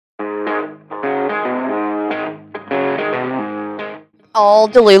All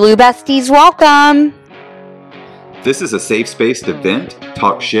Delulu besties, welcome! This is a safe space to vent,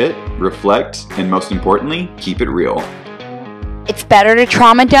 talk shit, reflect, and most importantly, keep it real. It's better to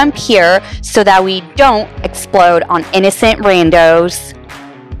trauma dump here so that we don't explode on innocent randos.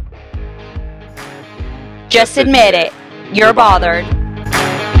 Just admit it, you're bothered.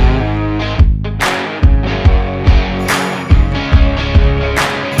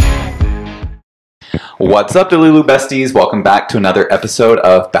 What's up, Delulu besties? Welcome back to another episode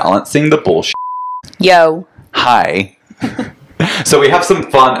of Balancing the Bullshit. Yo. Hi. So we have some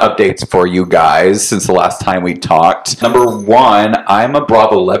fun updates for you guys since the last time we talked. Number one, I'm a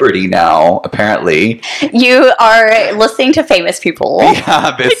Bravo celebrity now, apparently. You are listening to famous people.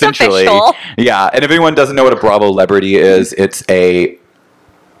 Yeah, essentially. Yeah, and if anyone doesn't know what a Bravo celebrity is, it's a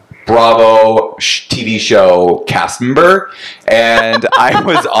Bravo TV show cast member. And I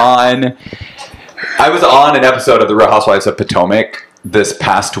was on an episode of The Real Housewives of Potomac this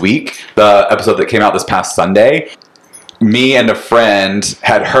past week, the episode that came out this past Sunday. Me and a friend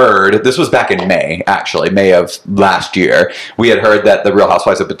had heard, this was back in May, actually, May of last year. We had heard that The Real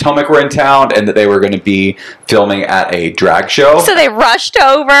Housewives of Potomac were in town and that they were going to be filming at a drag show. So they rushed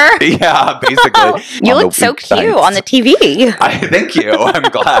over. Yeah, basically. You look so cute on the TV. Thank you. I'm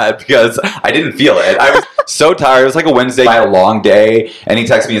glad because I didn't feel it. I was so tired. It was like a Wednesday, a long day. And he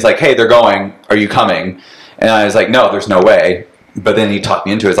texted me, he's like, hey, they're going. Are you coming? And I was like, no, there's no way. But then he talked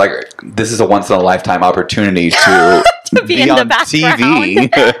me into it. It's like, this is a once-in-a-lifetime opportunity to be on TV.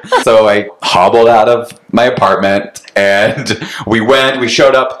 So I hobbled out of my apartment, and we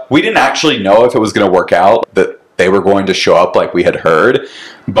showed up. We didn't actually know if it was going to work out, that they were going to show up like we had heard.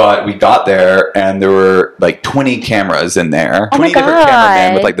 But we got there, and there were like 20 cameras in there. 20 different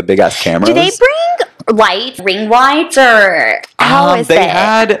cameramen with like the big-ass cameras. Do they bring ring lights, or how is it? They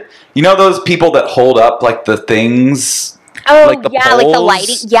had, you know those people that hold up like the things... Oh, like the poles? Like the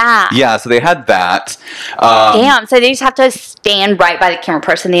lighting. Yeah. Yeah, so they had that. Damn, so they just have to stand right by the camera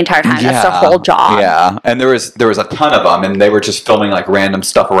person the entire time. Yeah, that's their whole job. Yeah, and there was a ton of them, and they were just filming like random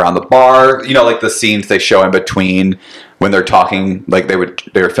stuff around the bar. You know, like the scenes they show in between when they're talking, like they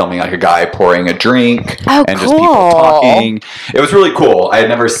were filming like a guy pouring a drink and just people talking. It was really cool. I had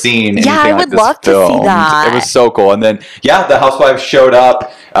never seen anything like this filmed. Yeah, I would love to see that. It was so cool. And then, yeah, the housewives showed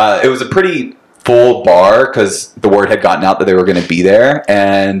up. It was a pretty full bar because the word had gotten out that they were going to be there,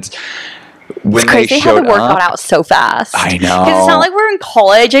 and when they showed how the word got out so fast. I know, because it's not like we're in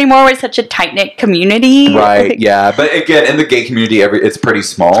college anymore. We're such a tight knit community, right? Yeah, but again, in the gay community, it's pretty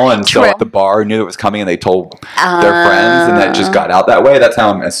small, and so the bar knew it was coming, and they told their friends, and that just got out that way. That's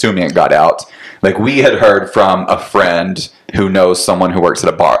how I'm assuming it got out. Like we had heard from a friend who knows someone who works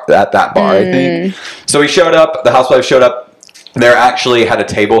at that bar, I think. So he showed up. The housewives showed up. They actually had a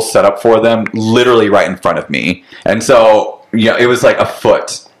table set up for them literally right in front of me. And so, yeah, it was like a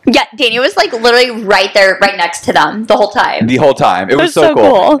foot. Yeah, Danny was like literally right there, right next to them the whole time. The whole time. It was so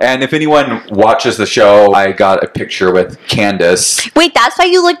cool. And if anyone watches the show, I got a picture with Candace. Wait, that's why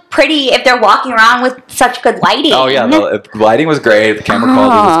you look pretty if they're walking around with such good lighting. Oh, yeah. The lighting was great. The camera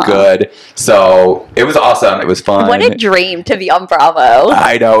quality was good. So it was awesome. It was fun. What a dream to be on Bravo.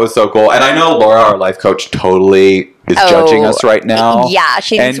 I know. It was so cool. And I know Laura, our life coach, totally is judging us right now. Yeah,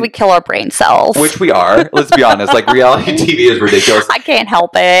 she thinks we kill our brain cells. Which we are. Let's be honest. Like, reality TV is ridiculous. I can't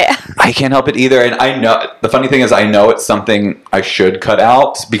help it. I can't help it either. And I know, the funny thing is, I know it's something I should cut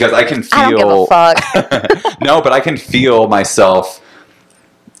out because I can feel... I don't give a fuck. No, but I can feel myself...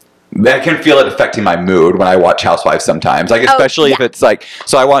 I can feel it affecting my mood when I watch Housewives sometimes. Like, especially if it's like...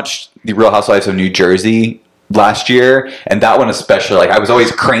 So I watched The Real Housewives of New Jersey last year, and that one especially, like, I was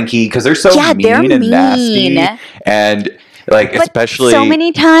always cranky because they're so mean and nasty, and like, but especially so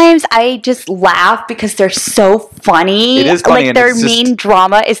many times I just laugh because they're so funny. It is funny, like their mean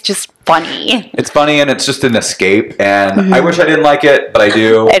drama is just funny. It's funny, and it's just an escape, and I wish I didn't like it, but I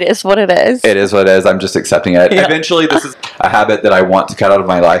do. It is what it is. It is what it is. I'm just accepting it. Yeah. Eventually, this is a habit that I want to cut out of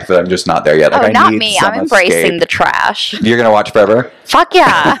my life, but I'm just not there yet. Like, I not need me. I'm embracing the trash. You're gonna watch forever? Fuck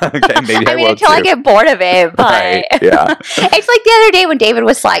yeah. Okay, maybe I will until too. I get bored of it, but right, yeah. It's like the other day when David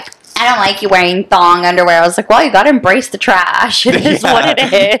was like, I don't like you wearing thong underwear. I was like, well, you gotta embrace the trash. It is what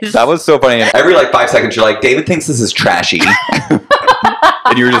it is. That was so funny. And every like 5 seconds, you're like, David thinks this is trashy.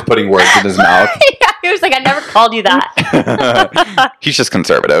 And you were just putting words in his mouth. Yeah. He was like, I never called you that. He's just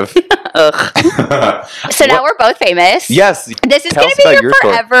conservative. Ugh. So now we're both famous. Yes. This is going to be your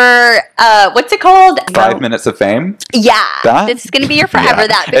forever, what's it called? 5 minutes of fame? Yeah. That? This is going to be your forever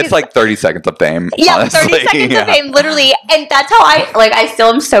that. It's like 30 seconds of fame. Yeah, honestly. 30 seconds of fame, literally. And that's how I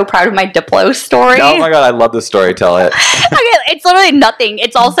still am so proud of my Diplo story. Oh my God, I love this story. Tell it. Okay, it's literally nothing.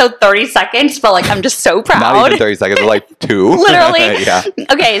 It's also 30 seconds, but like I'm just so proud. Not even 30 seconds, like 2. Literally. Yeah.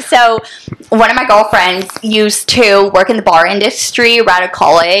 Okay, so one of my girlfriends used to work in the bar industry right out of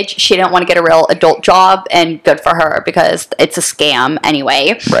college. She didn't want to get a real adult job, and good for her because it's a scam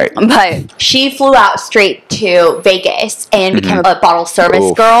anyway. Right. But she flew out straight to Vegas and became a bottle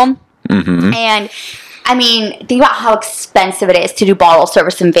service girl. Mm-hmm. And I mean, think about how expensive it is to do bottle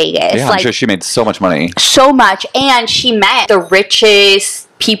service in Vegas. Yeah, I'm sure she made so much money. So much. And she met the richest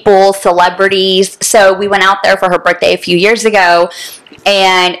people, celebrities. So we went out there for her birthday a few years ago.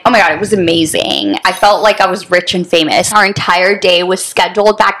 And oh my God, it was amazing. I felt like I was rich and famous. Our entire day was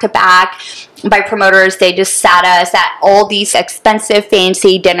scheduled back to back by promoters. They just sat us at all these expensive,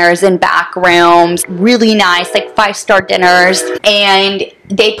 fancy dinners in back rooms, really nice, like 5-star dinners. And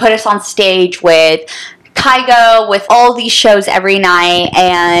they put us on stage with Kygo, with all these shows every night.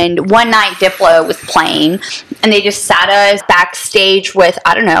 And one night Diplo was playing, and they just sat us backstage with,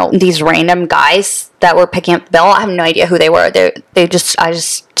 I don't know, these random guys that were picking up the bill. I have no idea who they were. I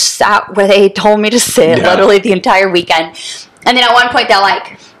just sat where they told me to sit literally the entire weekend. And then at one point they're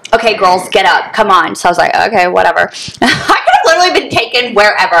like, okay, girls, get up, come on. So I was like, okay, whatever. I could have literally been taken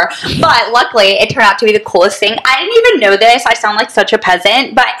wherever, but luckily it turned out to be the coolest thing. I didn't even know this. I sound like such a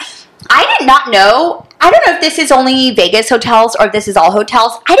peasant, but I did not know. I don't know if this is only Vegas hotels or if this is all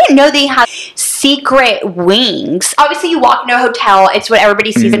hotels. I didn't know they have secret wings. Obviously, you walk into a hotel, it's what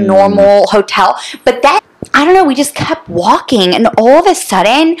everybody sees, a normal hotel. But then, I don't know, we just kept walking, and all of a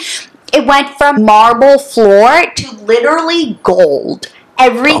sudden, it went from marble floor to literally gold.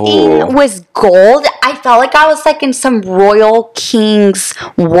 Everything was gold. I felt like I was like in some royal king's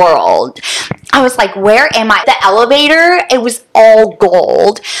world. I was like, where am I? The elevator, it was all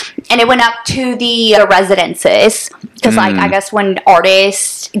gold. And it went up to the residences. Because like, I guess when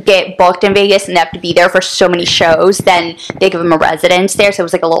artists get booked in Vegas and they have to be there for so many shows, then they give them a residence there. So it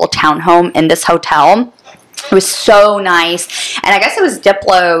was like a little townhome in this hotel. It was so nice. And I guess it was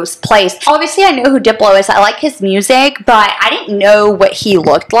Diplo's place. Obviously, I know who Diplo is. I like his music, but I didn't know what he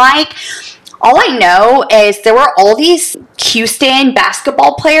looked like. All I know is there were all these Houston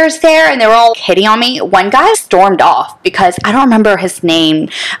basketball players there, and they were all hitting on me. One guy stormed off because I don't remember his name,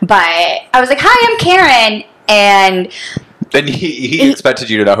 but I was like, hi, I'm Karen. And then he expected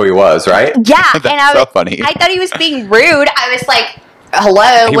you to know who he was, right? Yeah. That's and I so funny. I thought he was being rude. I was like,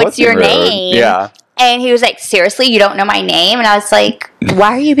 hello, what's your name? Yeah. And he was like, seriously, you don't know my name? And I was like,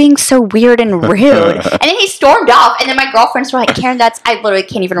 why are you being so weird and rude? And then he stormed off. And then my girlfriends were like, Karen, I literally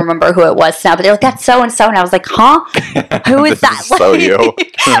can't even remember who it was now. But they're like, that's so-and-so. And I was like, huh? Who is that? Is so you.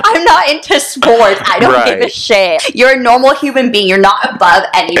 I'm not into sports. I don't give a shit. You're a normal human being. You're not above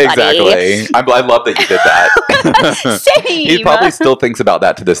anybody. Exactly. I love that you did that. Same. He probably still thinks about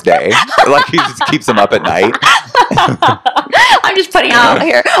that to this day. Like he just keeps him up at night. I'm just putting out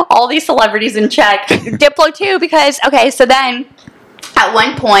here all these celebrities in check. Diplo too, because so then at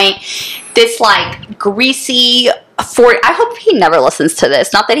one point this like greasy I hope he never listens to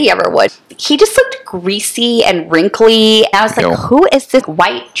this, not that he ever would. He just looked greasy and wrinkly, and I was like, who is this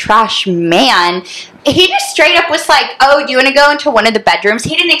white trash man? He just straight up was like, oh, do you want to go into one of the bedrooms?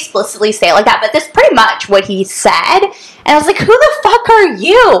 He didn't explicitly say it like that, but that's pretty much what he said. And I was like, who the fuck are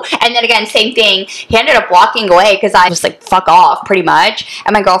you? And then again, same thing. He ended up walking away because I was like, fuck off, pretty much.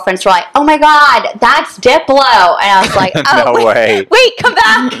 And my girlfriends were like, oh my God, that's Diplo. And I was like, oh, no way. Wait, come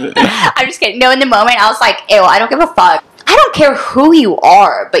back. I'm just kidding. No, in the moment, I was like, ew, I don't give a fuck. I don't care who you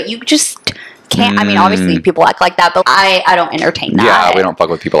are, but you just can't. I mean, obviously people act like that, but I don't entertain that. Yeah, we don't fuck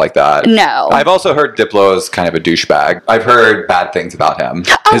with people like that. No. I've also heard Diplo is kind of a douchebag. I've heard bad things about him.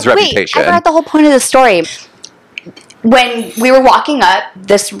 His reputation. I forgot the whole point of the story. When we were walking up,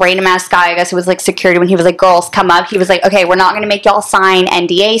 this random ass guy, I guess it was like security, when he was like, girls, come up. He was like, okay, we're not going to make y'all sign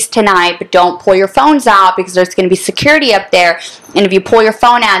NDAs tonight, but don't pull your phones out because there's going to be security up there. And if you pull your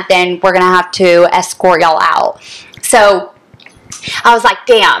phone out, then we're going to have to escort y'all out. So I was like,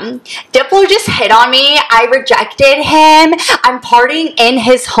 damn, Diplo just hit on me. I rejected him. I'm partying in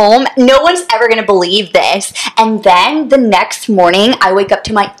his home. No one's ever going to believe this. And then the next morning, I wake up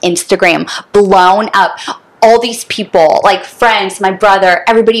to my Instagram blown up. all these people, like friends, my brother,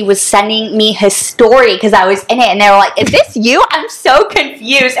 everybody was sending me his story because I was in it, and they were like, "Is this you?" I'm so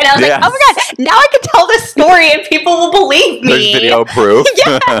confused, and I was like, "Oh my god, now I can tell this story and people will believe me." There's video proof.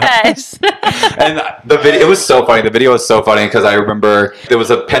 Yes. And the video, it was so funny. The video was so funny because I remember there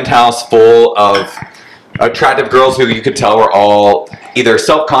was a penthouse full of attractive girls who you could tell were all either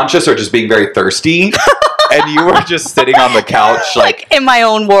self-conscious or just being very thirsty. And you were just sitting on the couch, like in my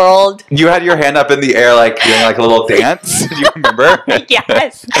own world. You had your hand up in the air, like doing like a little dance. Do you remember?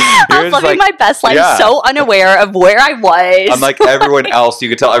 Yes. I was living my best life, yeah. so unaware of where I was. Unlike everyone else, you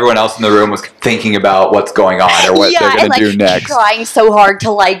could tell everyone else in the room was thinking about what's going on or what they're going to do next. Trying so hard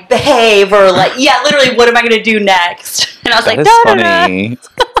to like behave or like, literally, what am I going to do next? And I was That funny.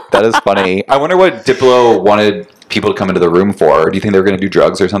 That is funny. I wonder what Diplo wanted people to come into the room for. Do you think they were going to do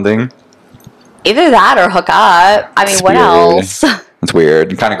drugs or something? Either that or hook up. I mean, what else? That's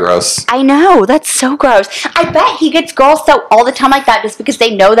weird. Kind of gross. I know. That's so gross. I bet he gets girls so all the time like that just because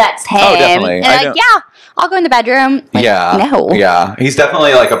they know that's him. Oh, definitely. And I'll go in the bedroom. Like, no. Yeah. He's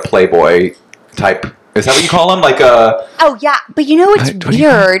definitely like a playboy type. Is that what you call him? Like a... Oh, yeah. But you know what's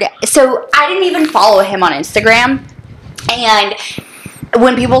weird? So I didn't even follow him on Instagram. And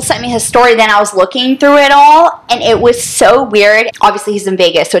when people sent me his story, then I was looking through it all, and it was so weird. Obviously, he's in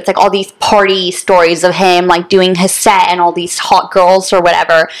Vegas, so it's like all these party stories of him, like doing his set and all these hot girls or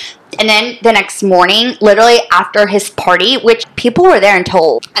whatever. And then the next morning, literally after his party, which people were there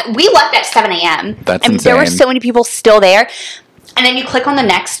until... We left at 7 a.m. That's and insane. There were so many people still there. And then you click on the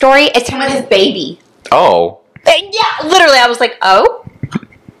next story, it's him with his baby. Oh. And yeah, literally, I was like, oh?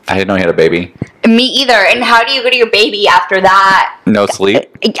 I didn't know he had a baby. Me either. And how do you go to your baby after that? No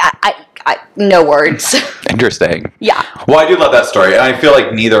sleep? No words. Interesting. Yeah. Well, I do love that story. And I feel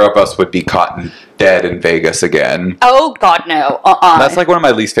like neither of us would be caught dead in Vegas again. Oh, God, no. That's like one of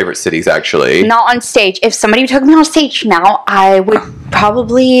my least favorite cities, actually. Not on stage. If somebody took me on stage now, I would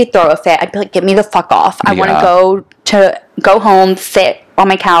probably throw a fit. I'd be like, get me the fuck off. I want to go home, sit on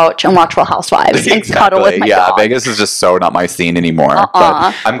my couch, and watch Real Housewives and cuddle with my dog. Vegas is just so not my scene anymore.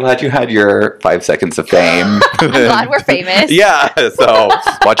 But I'm glad you had your 5 seconds of fame. I'm glad we're famous. Yeah, so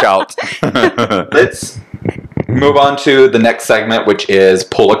watch out. Let's move on to the next segment, which is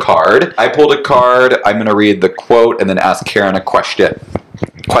pull a card. I pulled a card. I'm going to read the quote and then ask Karen a question.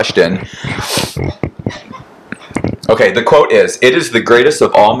 Okay, the quote is, "It is the greatest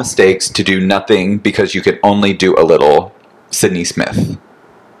of all mistakes to do nothing because you can only do a little." Sydney Smith.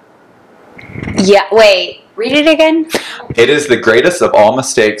 Yeah, wait. Read it again. "It is the greatest of all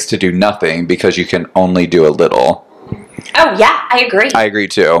mistakes to do nothing because you can only do a little." Oh, yeah, I agree. I agree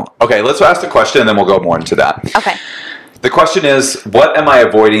too. Okay, let's ask the question and then we'll go more into that. Okay. The question is, what am I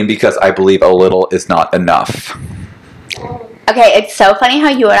avoiding because I believe a little is not enough? Okay, it's so funny how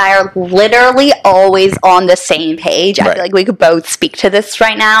you and I are literally always on the same page. I feel like we could both speak to this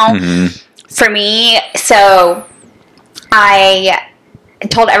right now. Mm-hmm. For me, so I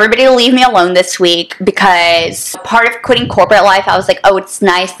told everybody to leave me alone this week because part of quitting corporate life, I was like, oh, it's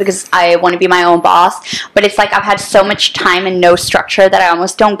nice because I want to be my own boss. But it's like I've had so much time and no structure that I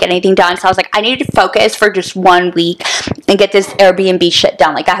almost don't get anything done. So I was like, I need to focus for just 1 week and get this Airbnb shit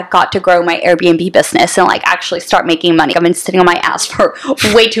done. Like, I have got to grow my Airbnb business and like actually start making money. I've been sitting on my ass for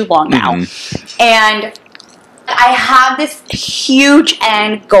way too long now. Mm-hmm. And I have this huge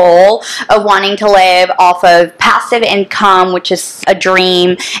end goal of wanting to live off of passive income, which is a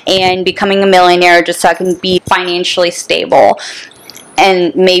dream, and becoming a millionaire just so I can be financially stable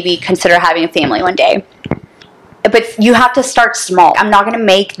and maybe consider having a family one day. But you have to start small. I'm not going to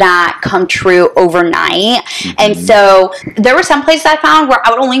make that come true overnight. Mm-hmm. And so there were some places I found where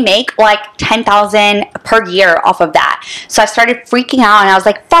I would only make like $10,000 per year off of that. So I started freaking out and I was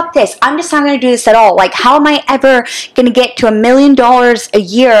like, fuck this. I'm just not going to do this at all. Like, how am I ever going to get to $1 million a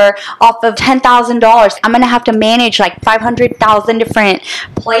year off of $10,000? I'm going to have to manage like 500,000 different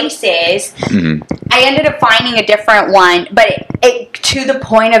places. Mm-hmm. I ended up finding a different one, but it to the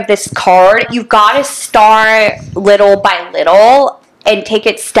point of this card, you've got to start little by little and take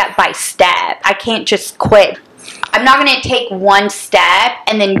it step by step. I can't just quit. I'm not going to take one step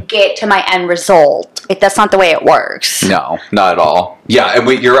and then get to my end result. That's not the way it works. No, not at all. Yeah, and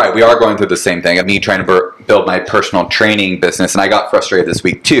you're right. We are going through the same thing. Me trying to build my personal training business, and I got frustrated this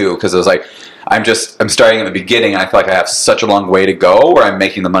week too because I was like, I'm starting at the beginning, and I feel like I have such a long way to go where I'm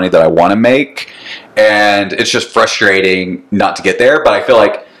making the money that I want to make, and it's just frustrating not to get there. But I feel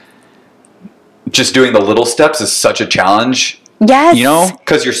like just doing the little steps is such a challenge. Yes. You know,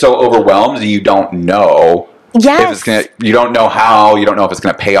 because you're so overwhelmed and you don't know. Yes. You don't know how. You don't know if it's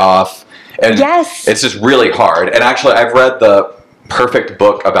going to pay off. And yes. It's just really hard. And actually, I've read the perfect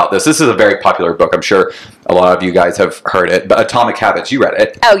book about this. This is a very popular book. I'm sure a lot of you guys have heard it, but Atomic Habits, you read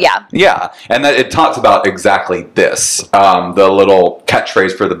it. Oh, yeah. Yeah, and that it talks about exactly this. The little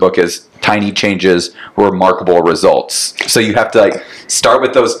catchphrase for the book is tiny changes, remarkable results. So you have to like start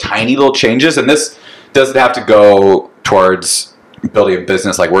with those tiny little changes, and this doesn't have to go towards building a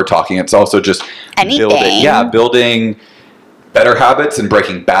business like we're talking. It's also just building better habits and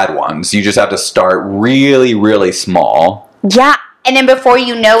breaking bad ones. You just have to start really, really small. Yeah. And then before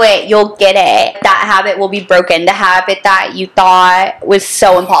you know it, you'll get it. That habit will be broken. The habit that you thought was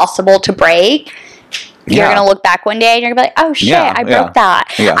so impossible to break, you're going to look back one day and you're going to be like, oh shit, I broke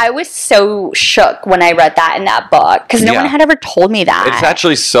that. Yeah. I was so shook when I read that in that book because no one had ever told me that. It's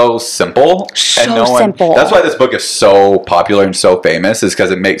actually so simple. Simple. That's why this book is so popular and so famous, is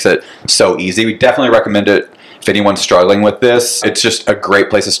because it makes it so easy. We definitely recommend it if anyone's struggling with this. It's just a great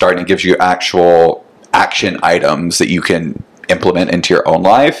place to start, and it gives you actual action items that you can implement into your own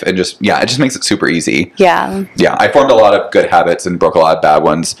life, and it just makes it super easy. Yeah. I formed a lot of good habits and broke a lot of bad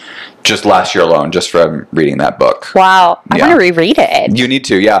ones just last year alone, just from reading that book. Wow. I want to reread it. You need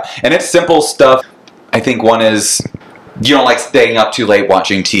to. And it's simple stuff. I think one is, you don't like staying up too late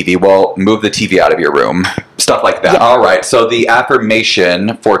watching TV. Well, move the TV out of your room. Stuff like that. All right, so the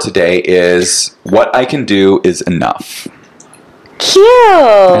affirmation for today is, what I can do is enough. Cute.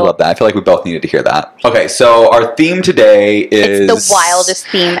 I love that. I feel like we both needed to hear that. Okay, so our theme today is... It's the wildest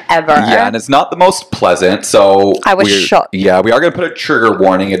theme ever. Yeah, and it's not the most pleasant, so... I was shocked. Yeah, we are going to put a trigger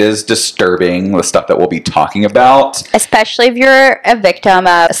warning. It is disturbing, the stuff that we'll be talking about. Especially if you're a victim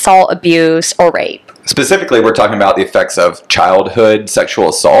of assault, abuse, or rape. Specifically, we're talking about the effects of childhood sexual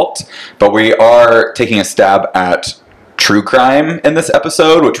assault, but we are taking a stab at true crime in this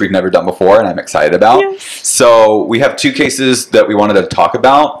episode, which we've never done before, and I'm excited about. Yes. So we have two cases that we wanted to talk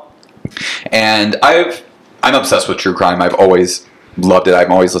about, and I'm obsessed with true crime. I've always loved it.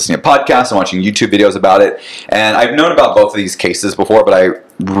 I'm always listening to podcasts and watching YouTube videos about it, and I've known about both of these cases before, but I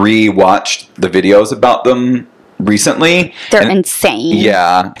re-watched the videos about them recently. They're insane.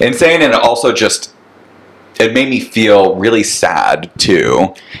 Yeah, insane, and also just... it made me feel really sad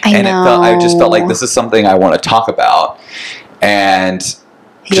too. I just felt like this is something I want to talk about and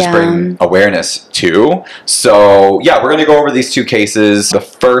just bring awareness to. So we're going to go over these two cases. The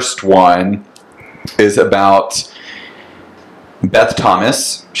first one is about Beth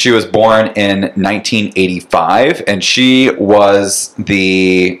Thomas. She was born in 1985, and she was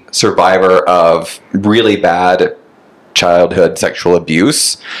the survivor of really bad childhood sexual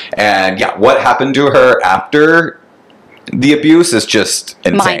abuse. And what happened to her after the abuse is just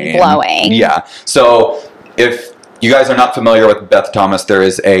insane. Mind-blowing. So if you guys are not familiar with Beth Thomas, there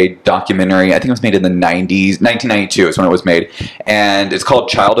is a documentary, I think it was made in the 90s, 1992 is when it was made, and it's called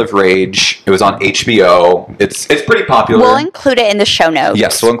Child of Rage. It was on HBO. It's pretty popular. We'll include it in the show notes.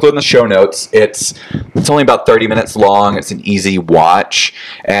 Yes, we'll include it in the show notes. It's only about 30 minutes long. It's an easy watch,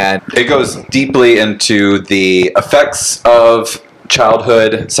 and it goes deeply into the effects of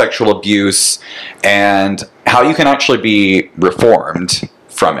childhood sexual abuse and how you can actually be reformed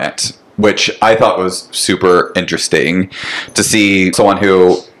from it, which I thought was super interesting to see someone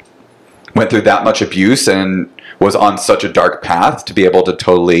who went through that much abuse and was on such a dark path to be able to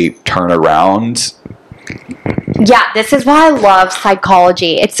totally turn around. Yeah, this is why I love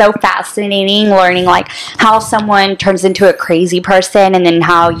psychology. It's so fascinating learning like how someone turns into a crazy person and then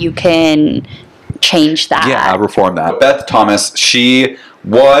how you can change that. Yeah, reform that. Beth Thomas, she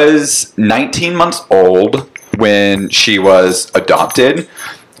was 19 months old when she was adopted.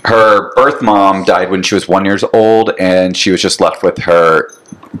 Her birth mom died when she was 1 year old, and she was just left with her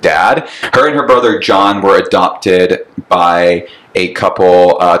dad. Her and her brother John were adopted by a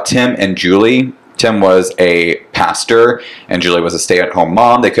couple, Tim and Julie. Tim was a pastor, and Julie was a stay-at-home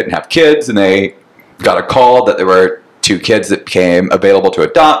mom. They couldn't have kids, and they got a call that there were 2 kids that became available to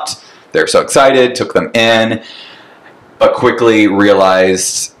adopt. They were so excited, took them in, but quickly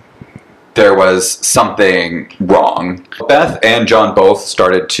realized there was something wrong. Beth and John both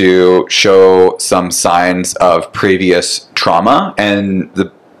started to show some signs of previous trauma, and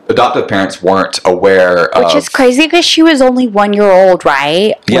the adoptive parents weren't aware of... Which is crazy because she was only 1 year old,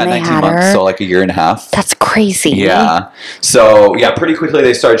 right? Yeah, 19 months, so like a year and a half. That's crazy. Yeah. So, pretty quickly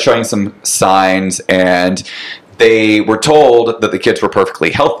they started showing some signs, and they were told that the kids were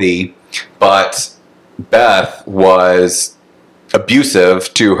perfectly healthy, but Beth was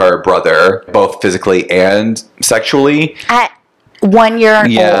abusive to her brother, both physically and sexually. At 1 year old?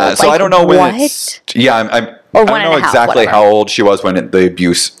 Yeah, so I don't know when what? I don't know exactly how old she was when the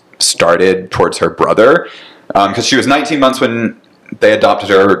abuse started towards her brother, because she was 19 months when they adopted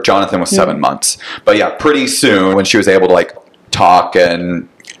her. Jonathan was 7 months. But pretty soon when she was able to talk and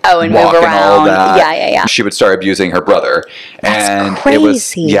and walk move and all around. that. Yeah. She would start abusing her brother. And That's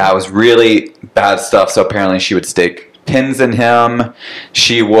crazy. it was really bad stuff. So apparently she would stick pins in him.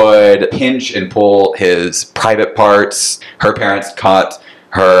 She would pinch and pull his private parts. Her parents caught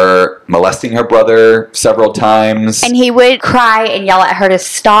her molesting her brother several times. And he would cry and yell at her to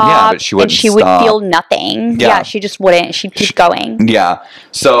stop. Yeah, but she wouldn't And she stop. would feel nothing. Yeah, she just wouldn't. She'd keep going. Yeah.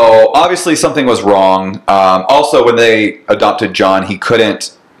 So obviously something was wrong. Also, when they adopted John, he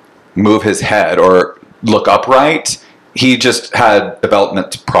couldn't move his head or look upright. He just had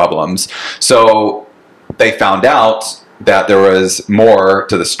development problems. So they found out that there was more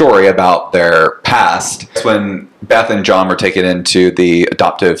to the story about their past. When Beth and John were taken into the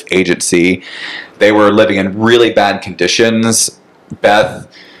adoptive agency, they were living in really bad conditions. Beth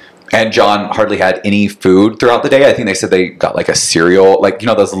and John hardly had any food throughout the day. I think they said they got like a cereal, like, you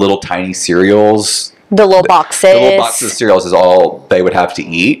know, those little tiny cereals. The little boxes. The little boxes of cereals is all they would have to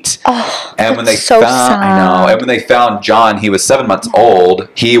eat. Oh, and when they so found, sad. I know. And when they found John, he was 7 months old.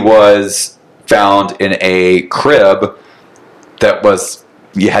 He was found in a crib that was,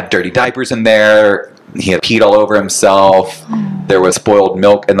 you had dirty diapers in there. He had peed all over himself. There was spoiled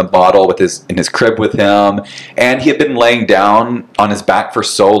milk in the bottle in his crib with him. And he had been laying down on his back for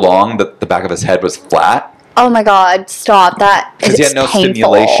so long that the back of his head was flat. Oh my God, stop. That is Because he had no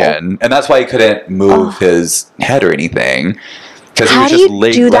stimulation. And that's why he couldn't move his head or anything. Because he was just laying there.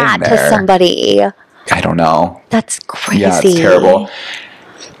 How do you do that to somebody? I don't know. That's crazy. Yeah, it's terrible.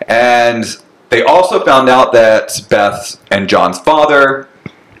 And they also found out that Beth and John's father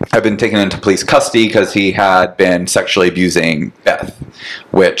had been taken into police custody because he had been sexually abusing Beth,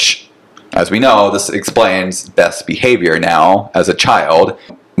 which, as we know, this explains Beth's behavior now as a child,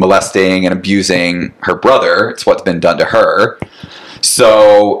 molesting and abusing her brother. It's what's been done to her.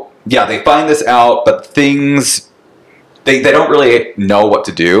 So, yeah, they find this out, but things, they don't really know what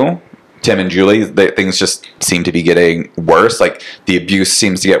to do. Tim and Julie, things just seem to be getting worse. Like, the abuse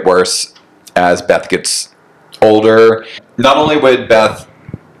seems to get worse as Beth gets older. Not only would Beth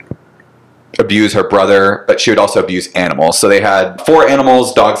abuse her brother, but she would also abuse animals. So they had 4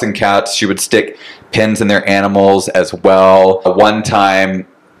 animals, dogs and cats. She would stick pins in their animals as well. One time,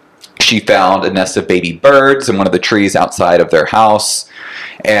 she found a nest of baby birds in one of the trees outside of their house.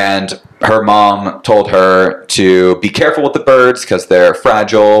 And her mom told her to be careful with the birds because they're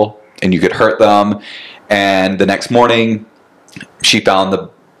fragile and you could hurt them. And the next morning, she found the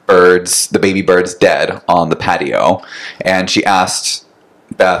baby birds dead on the patio. And she asked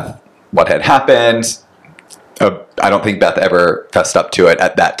Beth what had happened. I don't think Beth ever fessed up to it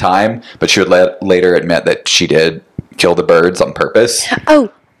at that time, but she would later admit that she did kill the birds on purpose.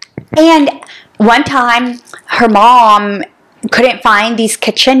 Oh, and one time her mom couldn't find these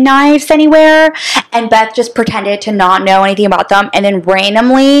kitchen knives anywhere, and Beth just pretended to not know anything about them, and then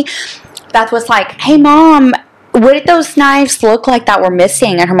randomly Beth was like, "Hey Mom, what did those knives look like that were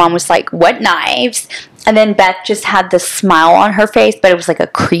missing?" And her mom was like, "What knives?" And then Beth just had this smile on her face, but it was like a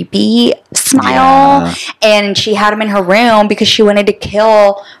creepy smile. Yeah. And she had them in her room because she wanted to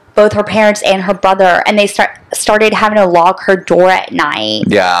kill both her parents and her brother. And they started having to lock her door at night.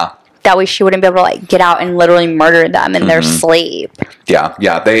 Yeah. That way she wouldn't be able to like get out and literally murder them in their sleep. Yeah.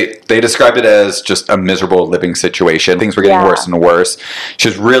 They described it as just a miserable living situation. Things were getting worse and worse. She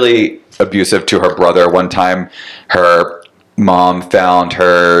was really abusive to her brother. One time, her mom found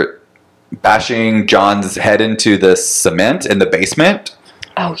her bashing John's head into the cement in the basement.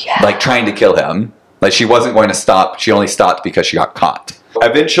 Oh, yeah. Like trying to kill him. Like she wasn't going to stop. She only stopped because she got caught.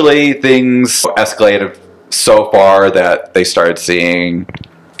 Eventually, things escalated so far that they started seeing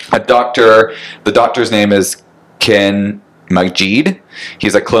a doctor. The doctor's name is Ken Majid.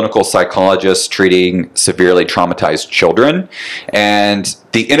 He's a clinical psychologist treating severely traumatized children. And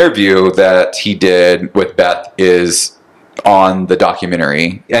the interview that he did with Beth is on the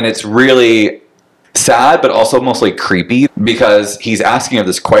documentary. And it's really sad, but also mostly creepy because he's asking her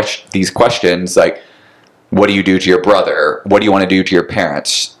these questions like, what do you do to your brother? What do you want to do to your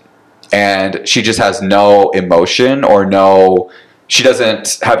parents? And she just has no emotion she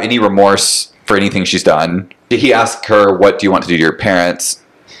doesn't have any remorse for anything she's done. He asked her, what do you want to do to your parents?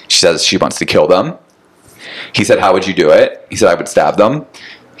 She says she wants to kill them. He said, how would you do it? He said, I would stab them.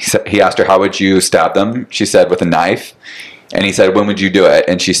 He asked her, how would you stab them? She said, with a knife. And he said, when would you do it?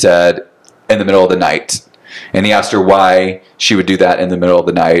 And she said, in the middle of the night. And he asked her why she would do that in the middle of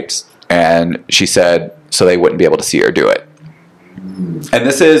the night. And she said, so they wouldn't be able to see her do it.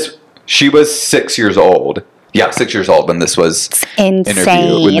 And she was 6 years old. Yeah, 6 years old when this was when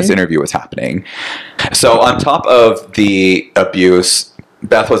this interview was happening. So on top of the abuse,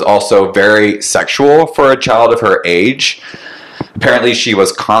 Beth was also very sexual for a child of her age. apparently she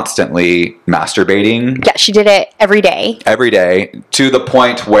was constantly masturbating. Yeah, she did it every day. Every day, to the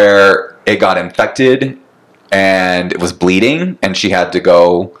point where it got infected and it was bleeding, and she had to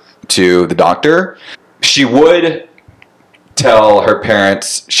go to the doctor. She would tell her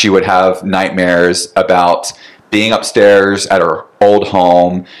parents she would have nightmares about being upstairs at her old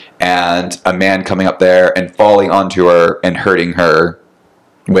home and a man coming up there and falling onto her and hurting her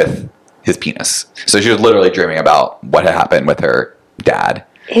with his penis. So she was literally dreaming about what had happened with her dad.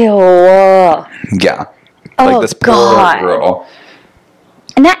 Ew. Yeah. Oh, like this poor God. girl.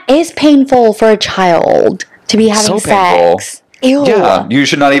 And that is painful for a child to be having So painful. sex. Ew. Yeah, you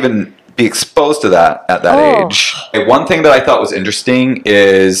should not even be exposed to that at that age. One thing that I thought was interesting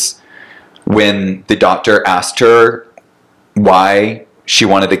is when the doctor asked her why she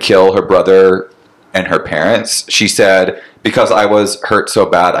wanted to kill her brother and her parents, she said, because I was hurt so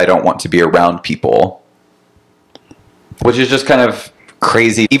bad, I don't want to be around people. Which is just kind of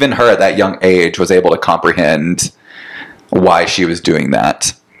crazy. Even her at that young age was able to comprehend why she was doing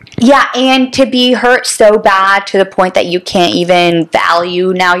that. Yeah, and to be hurt so bad to the point that you can't even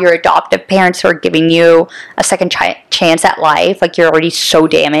value now your adoptive parents who are giving you a second chance at life. Like, you're already so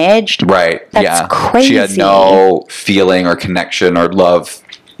damaged. Right. That's crazy. She had no feeling or connection or love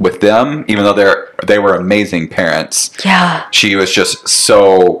with them, even though they were amazing parents. Yeah. She was just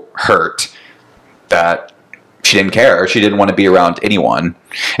so hurt that she didn't care. She didn't want to be around anyone.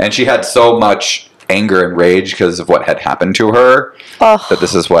 And she had so much anger and rage because of what had happened to her that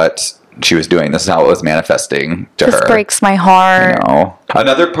this is what she was doing. This is how it was manifesting to her. This breaks my heart. You know?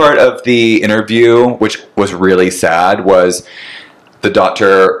 Another part of the interview, which was really sad, was the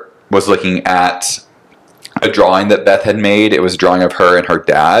doctor was looking at a drawing that Beth had made. It was a drawing of her and her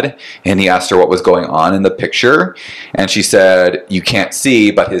dad, and he asked her what was going on in the picture, and she said, you can't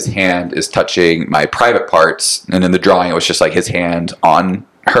see, but his hand is touching my private parts. And in the drawing, it was just like his hand on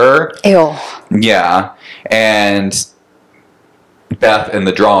her. Ew. Yeah. And Beth in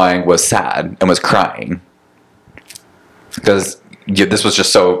the drawing was sad and was crying because this was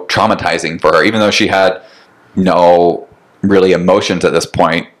just so traumatizing for her. Even though she had no really emotions at this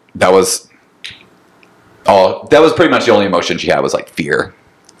point, that was pretty much the only emotion she had, was like fear.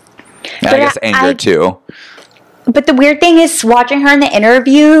 And I guess anger too. But the weird thing is, watching her in the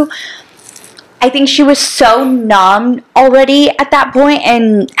interview, I think she was so numb already at that point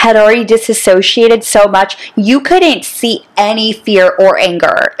and had already disassociated so much. You couldn't see any fear or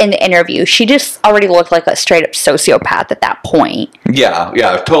anger in the interview. She just already looked like a straight up sociopath at that point. Yeah,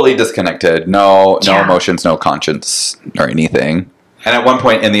 totally disconnected. No emotions, no conscience or anything. And at one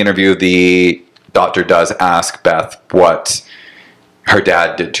point in the interview, the doctor does ask Beth what her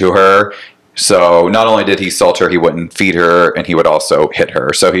dad did to her. So not only did he assault her, he wouldn't feed her, and he would also hit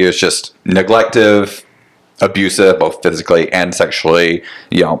her. So he was just neglective, abusive, both physically and sexually.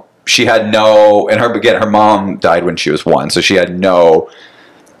 You know, she had no, and her mom died when she was 1, so she had no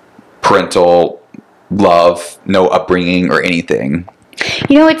parental love, no upbringing or anything.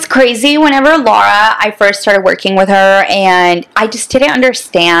 You know, it's crazy. Whenever I first started working with her, and I just didn't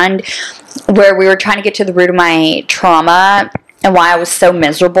understand where we were trying to get to the root of my trauma and why I was so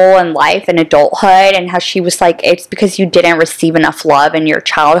miserable in life and adulthood, and how she was like, it's because you didn't receive enough love in your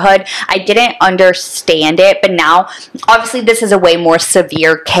childhood. I didn't understand it, but now, obviously, this is a way more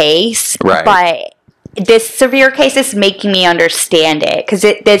severe case. Right. But this severe case is making me understand it, because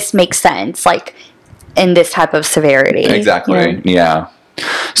this makes sense, like, in this type of severity. Exactly, yeah.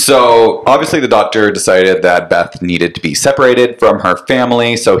 So, obviously, the doctor decided that Beth needed to be separated from her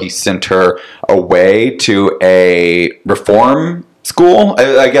family, so he sent her away to a reform school.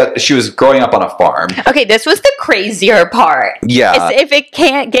 I guess she was growing up on a farm. Okay, this was the crazier part. Yeah. As if it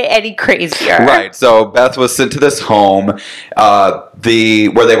can't get any crazier. Right, so Beth was sent to this home where they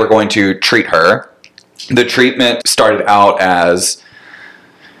were going to treat her. The treatment started out as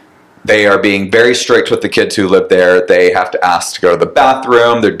they are being very strict with the kids who live there. They have to ask to go to the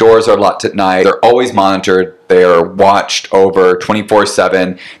bathroom. Their doors are locked at night. They're always monitored. They are watched over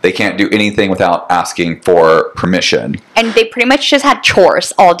 24/7. They can't do anything without asking for permission. And they pretty much just had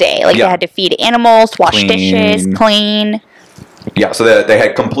chores all day. Like, they had to feed animals, wash dishes, clean. Yeah, so they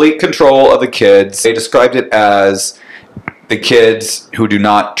had complete control of the kids. They described it as the kids who do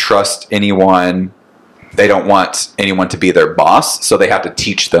not trust anyone. They don't want anyone to be their boss, so they have to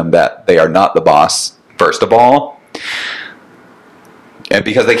teach them that they are not the boss, first of all. And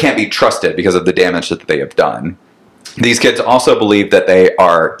because they can't be trusted because of the damage that they have done. These kids also believe that they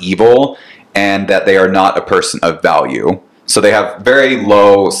are evil and that they are not a person of value. So they have very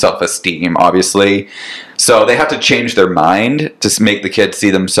low self-esteem, obviously. So they have to change their mind to make the kids see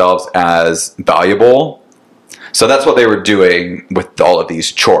themselves as valuable. So that's what they were doing with all of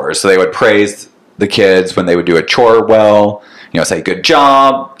these chores. So they would praise the kids when they would do a chore well, say good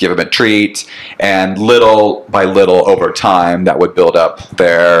job, give them a treat, and little by little over time that would build up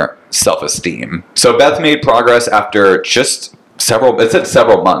their self-esteem. So Beth made progress after just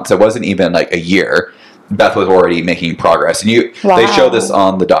several months. It wasn't even like a year. Beth was already making progress. And they show this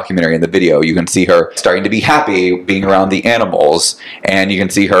on the documentary in the video. You can see her starting to be happy being around the animals, and you can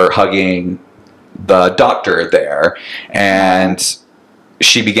see her hugging the doctor there. And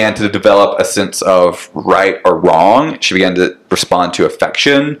she began to develop a sense of right or wrong. She began to respond to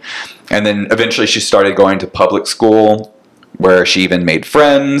affection. And then eventually she started going to public school, where she even made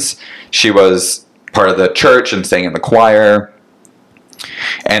friends. She was part of the church and sang in the choir.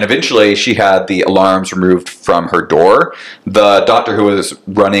 And eventually she had the alarms removed from her door. The doctor who was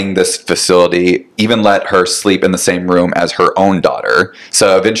running this facility even let her sleep in the same room as her own daughter.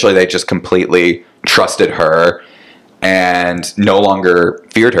 So eventually they just completely trusted her and no longer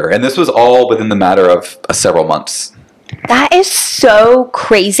feared her. And this was all within the matter of several months. That is so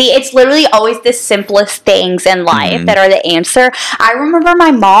crazy. It's literally always the simplest things in life that are the answer. I remember my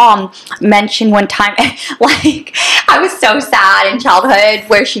mom mentioned one time, like, I was so sad in childhood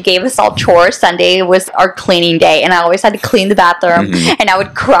where she gave us all chores. Sunday was our cleaning day, and I always had to clean the bathroom, and I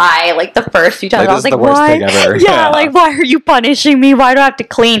would cry, like, the first few times. I was like, why? Yeah, like, why are you punishing me? Why do I have to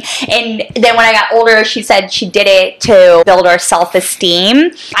clean? And then when I got older, she said she did it to build our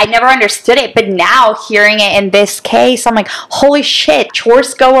self-esteem. I never understood it, but now hearing it in this case, I'm like, holy shit,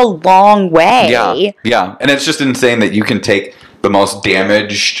 chores go a long way. Yeah. And it's just insane that you can take the most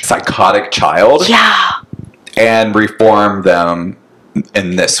damaged, psychotic child and reform them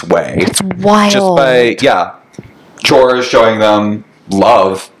in this way. It's wild. Just by, chores, showing them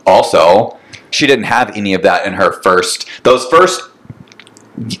love also. She didn't have any of that in those first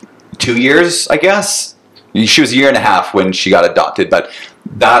 2 years, I guess. She was a year and a half when she got adopted, but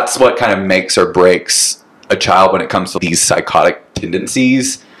that's what kind of makes or breaks a child when it comes to these psychotic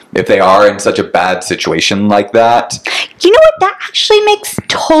tendencies, if they are in such a bad situation like that. You know what? That actually makes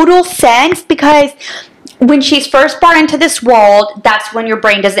total sense, because when she's first brought into this world, that's when your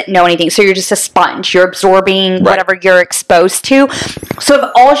brain doesn't know anything. So you're just a sponge. You're absorbing whatever you're exposed to. So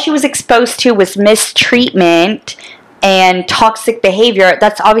if all she was exposed to was mistreatment and toxic behavior,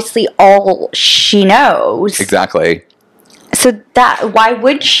 that's obviously all she knows. Exactly. So why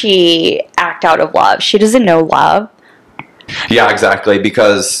would she act out of love? She doesn't know love. Yeah, exactly,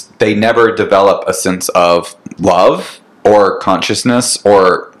 because they never develop a sense of love or consciousness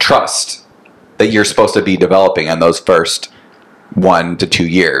or trust that you're supposed to be developing in those first 1 to 2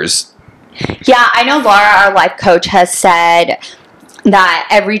 years. Yeah, I know Laura, our life coach, has said that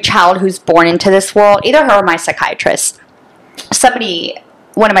every child who's born into this world, either her or my psychiatrist,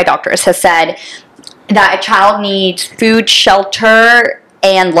 one of my doctors has said that a child needs food, shelter,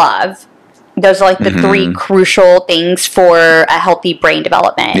 and love. Those are like the three crucial things for a healthy brain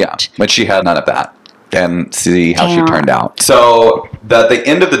development. Yeah, but she had none of that. And see how she turned out. So, at the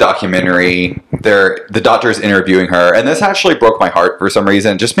end of the documentary, the doctor's interviewing her, and this actually broke my heart for some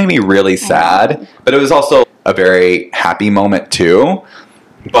reason. It just made me really sad. But it was also a very happy moment, too.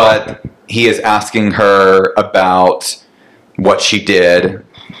 But he is asking her about what she did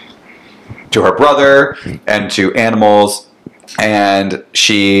to her brother and to animals, and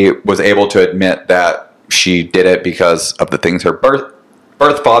she was able to admit that she did it because of the things her birth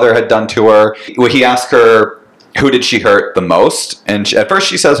father had done to her. He asked her, who did she hurt the most? And at first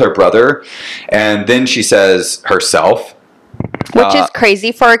she says her brother, and then she says herself. Which is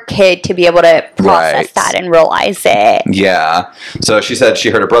crazy for a kid to be able to process that and realize it. Yeah. So she said she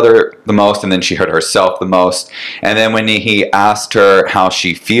hurt her brother the most, and then she hurt herself the most. And then when he asked her how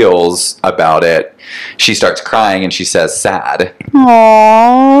she feels about it, she starts crying and she says sad.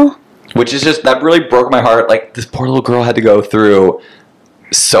 Aww. Which is just, that really broke my heart. Like, this poor little girl had to go through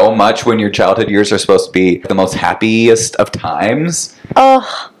so much when your childhood years are supposed to be the most happiest of times.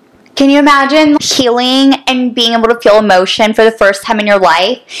 Ugh. Can you imagine healing and being able to feel emotion for the first time in your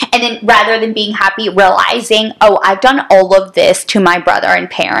life, and then rather than being happy, realizing, oh, I've done all of this to my brother and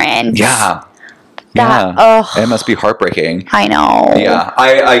parents. Yeah. It must be heartbreaking. I know. Yeah.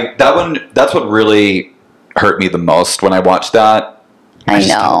 That's what really hurt me the most when I watched that. I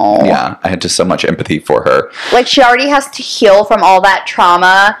know. Yeah. I had just so much empathy for her. Like, she already has to heal from all that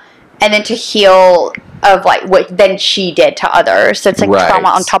trauma, and then to heal of like what then she did to others. So it's like trauma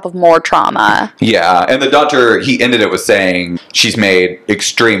on top of more trauma. Yeah, and the doctor, he ended it with saying she's made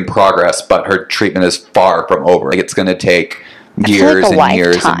extreme progress, but her treatment is far from over. Like, it's going to take years and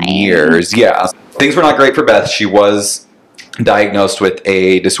years and years. Yeah, things were not great for Beth. She was diagnosed with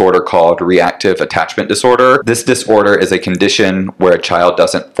a disorder called reactive attachment disorder. This disorder is a condition where a child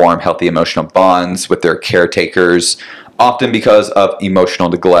doesn't form healthy emotional bonds with their caretakers, often because of emotional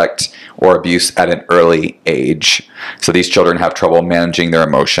neglect or abuse at an early age. So these children have trouble managing their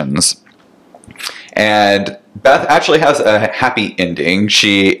emotions. And Beth actually has a happy ending.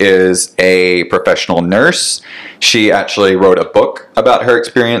 She is a professional nurse. She actually wrote a book about her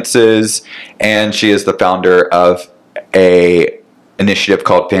experiences, and she is the founder of a initiative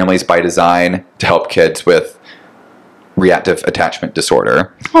called Families by Design to help kids with reactive attachment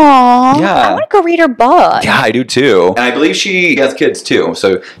disorder. Aww. Yeah. I want to go read her book. Yeah, I do too. And I believe she has kids too.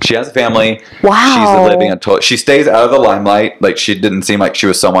 So she has a family. Wow. She's living a total. She stays out of the limelight. Like, she didn't seem like she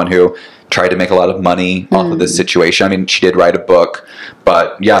was someone who tried to make a lot of money off of this situation. I mean, she did write a book,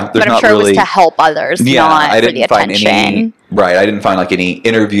 but yeah, there's I'm not sure really. It was to help others, not I for didn't the find attention. any. Right, I didn't find like any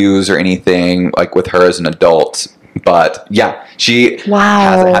interviews or anything like with her as an adult. But yeah, she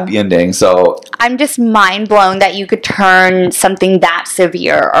has a happy ending. So I'm just mind blown that you could turn something that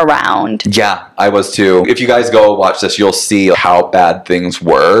severe around. yeah, I was too. If you guys go watch this, you'll see how bad things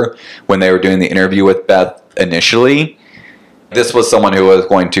were when they were doing the interview with Beth initially. This was someone who was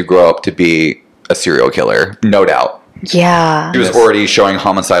going to grow up to be a serial killer, no doubt. Yeah. She was already showing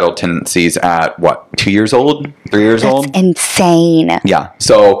homicidal tendencies at, what, 2 years old? 3 years old? That's insane. Yeah.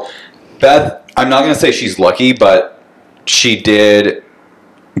 So Beth, I'm not going to say she's lucky, but she did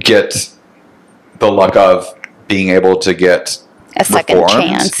get the luck of being able to get A second reformed.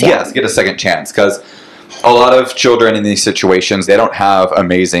 chance. Yeah. Yes, get a second chance. Because a lot of children in these situations, they don't have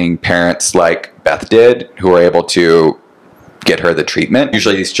amazing parents like Beth did who are able to get her the treatment.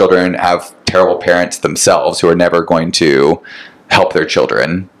 Usually these children have terrible parents themselves who are never going to help their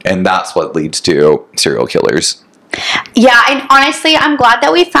children. And that's what leads to serial killers. Yeah, and honestly, I'm glad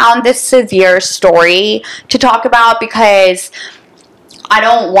that we found this severe story to talk about, because I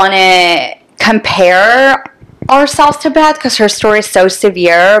don't want to compare ourselves to Beth because her story is so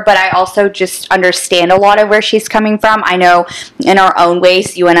severe, but I also just understand a lot of where she's coming from. I know in our own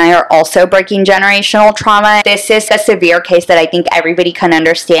ways, you and I are also breaking generational trauma. This is a severe case that I think everybody can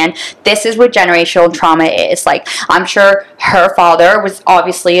understand. This is what generational trauma is. Like, I'm sure her father was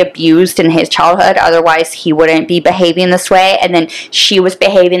obviously abused in his childhood, otherwise he wouldn't be behaving this way, and then she was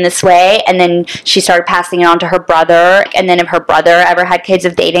behaving this way, and then she started passing it on to her brother, and then if her brother ever had kids,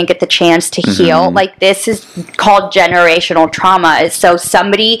 if they didn't get the chance to heal, like, this is called generational trauma. So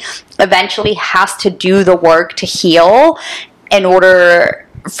somebody eventually has to do the work to heal in order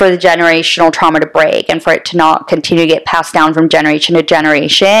for the generational trauma to break and for it to not continue to get passed down from generation to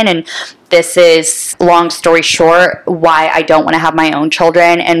generation. And this is, long story short, why I don't want to have my own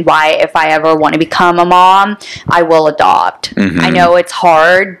children, and why, if I ever want to become a mom, I will adopt. I know it's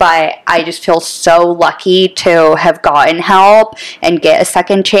hard, but I just feel so lucky to have gotten help and get a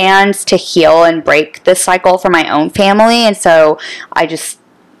second chance to heal and break this cycle for my own family. And so I just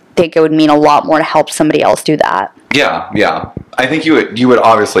think it would mean a lot more to help somebody else do that. Yeah. I think you would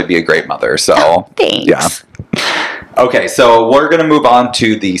obviously be a great mother. So Thanks. Yeah. Okay, so we're going to move on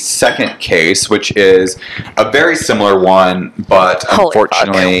to the second case, which is a very similar one, but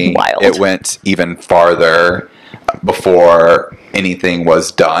unfortunately it went even farther before anything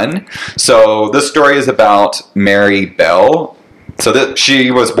was done. So this story is about Mary Bell. So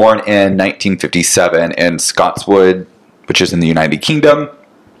she was born in 1957 in Scotswood, which is in the United Kingdom.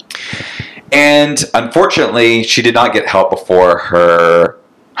 And unfortunately, she did not get help before her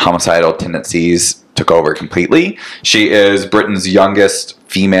homicidal tendencies took over completely. She is Britain's youngest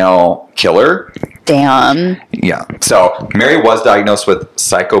female killer. Damn. Yeah. So Mary was diagnosed with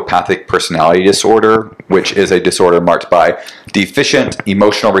psychopathic personality disorder, which is a disorder marked by deficient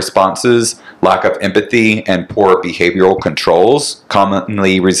emotional responses, lack of empathy, and poor behavioral controls,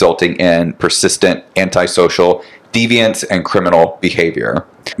 commonly resulting in persistent antisocial deviance and criminal behavior.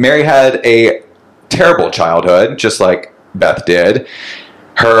 Mary had a terrible childhood, just like Beth did.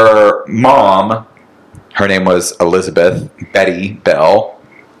 Her mom, her name was Elizabeth Betty Bell,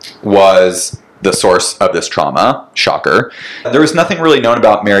 was the source of this trauma. Shocker. There was nothing really known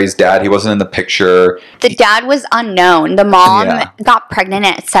about Mary's dad. He wasn't in the picture. The dad was unknown. The mom got pregnant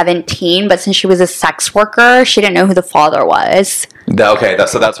at 17, but since she was a sex worker, she didn't know who the father was. Okay,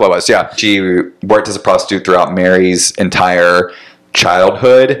 so that's what it was. Yeah, she worked as a prostitute throughout Mary's entire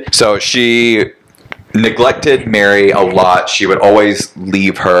childhood. So she neglected Mary a lot. She would always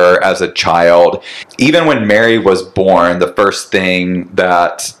leave her as a child. Even when Mary was born, the first thing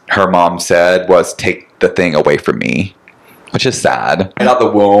that her mom said was, "Take the thing away from me," which is sad. Right out the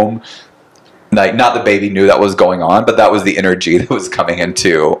womb, like, not the baby knew that was going on, but that was the energy that was coming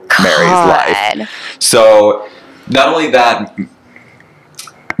into Mary's life. So Not only that,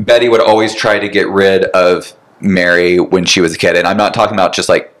 Betty would always try to get rid of Mary when she was a kid. And I'm not talking about just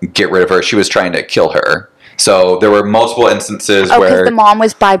like get rid of her. She was trying to kill her. So there were multiple instances where... because the mom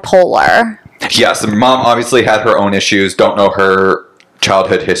was bipolar. Yes, the mom obviously had her own issues. Don't know her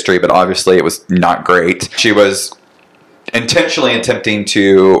childhood history, but obviously it was not great. She was intentionally attempting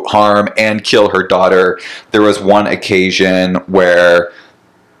to harm and kill her daughter. There was one occasion where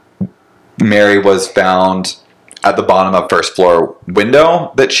Mary was found at the bottom of first floor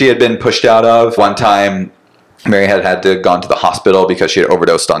window that she had been pushed out of. One time, Mary had to gone to the hospital because she had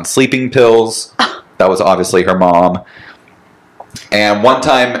overdosed on sleeping pills. That was obviously her mom. And one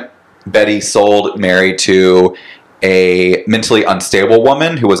time, Betty sold Mary to a mentally unstable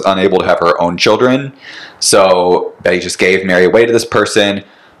woman who was unable to have her own children. So Betty just gave Mary away to this person.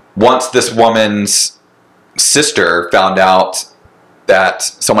 Once this woman's sister found out that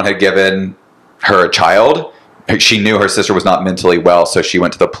someone had given her a child, she knew her sister was not mentally well, so she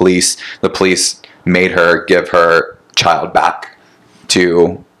went to the police. The police made her give her child back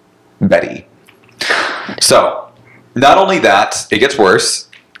to Betty. So, not only that, it gets worse.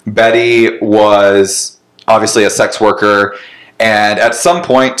 Betty was obviously a sex worker, and at some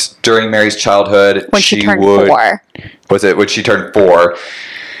point during Mary's childhood, when she turned 4. When she turned 4,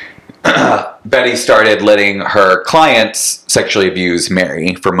 Betty started letting her clients sexually abuse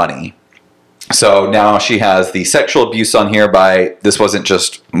Mary for money. So now she has the sexual abuse on here by, this wasn't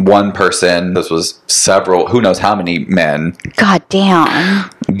just one person, this was several, who knows how many men. God damn.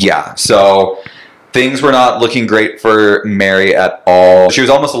 Yeah, so things were not looking great for Mary at all. She was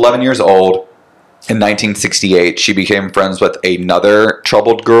almost 11 years old. In 1968, she became friends with another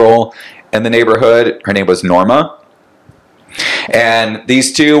troubled girl in the neighborhood. Her name was Norma. And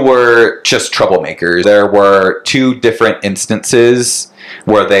these two were just troublemakers. There were 2 different instances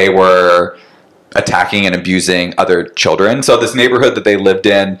where they were attacking and abusing other children. So this neighborhood that they lived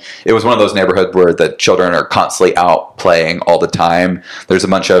in, it was one of those neighborhoods where the children are constantly out playing all the time. There's a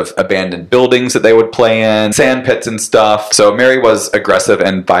bunch of abandoned buildings that they would play in, sand pits and stuff. So Mary was aggressive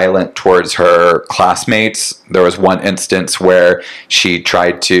and violent towards her classmates. There was one instance where she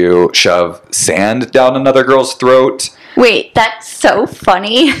tried to shove sand down another girl's throat. Wait, that's so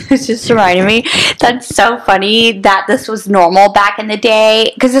funny. It's just reminding me. That's so funny that this was normal back in the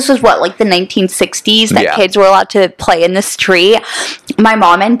day. Because this was what, like the 1960s, that kids were allowed to play in the street. My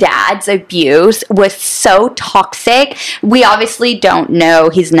mom and dad's abuse was so toxic. We obviously don't know.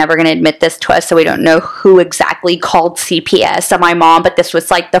 He's never going to admit this to us, so we don't know who exactly called CPS on my mom. But this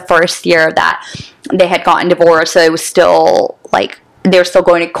was like the first year that they had gotten divorced, so it was still like they were still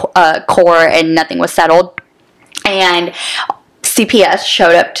going to court and nothing was settled. And CPS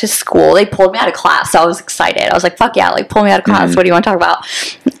showed up to school. They pulled me out of class, so I was excited. I was like, fuck yeah, like, pull me out of class. Mm-hmm. What do you want to talk about?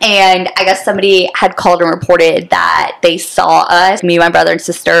 And I guess somebody had called and reported that they saw us, me, my brother, and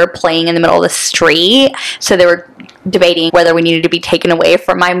sister, playing in the middle of the street. So they were debating whether we needed to be taken away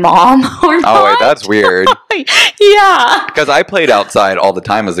from my mom or not. Oh, wait, that's weird. Yeah. Because I played outside all the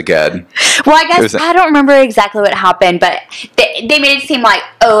time as a kid. Well, I guess I don't remember exactly what happened, but they made it seem like,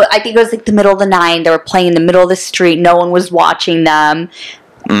 oh, I think it was like the middle of the night. They were playing in the middle of the street. No one was watching them.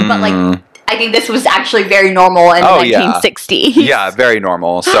 But like, I think this was actually very normal in the 1960s. Yeah, very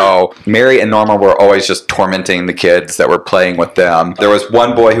normal. So Mary and Norma were always just tormenting the kids that were playing with them. There was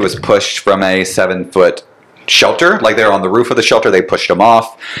one boy who was pushed from a 7-foot shelter, like they were on the roof of the shelter. They pushed him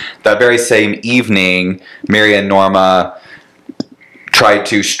off. That very same evening, Mary and Norma tried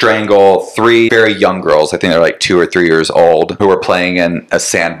to strangle 3 very young girls. I think they're like 2 or 3 years old, who were playing in a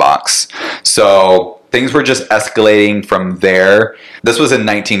sandbox. So things were just escalating from there. This was in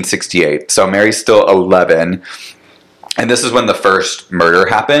 1968, so Mary's still 11. And this is when the first murder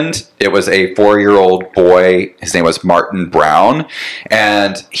happened. It was a 4-year-old boy. His name was Martin Brown.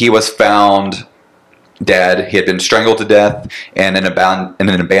 And he was found dead. He had been strangled to death in an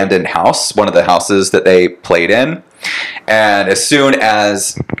abandoned house, one of the houses that they played in. And as soon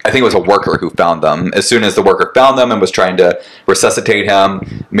as, I think it was a worker who found them, as soon as the worker found them and was trying to resuscitate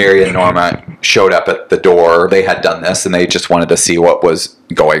him, Mary and Norma showed up at the door. They had done this and they just wanted to see what was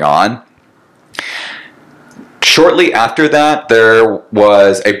going on. Shortly after that, there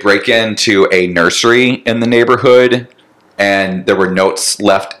was a break-in to a nursery in the neighborhood. And there were notes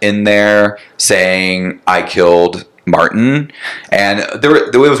left in there saying, I killed Martin. And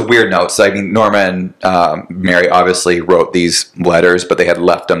there was weird notes. I mean, Norma and Mary obviously wrote these letters, but they had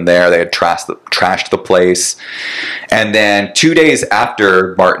left them there. They had trashed the place. And then 2 days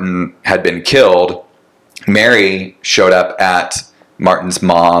after Martin had been killed, Mary showed up at Martin's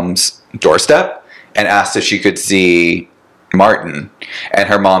mom's doorstep and asked if she could see Martin. And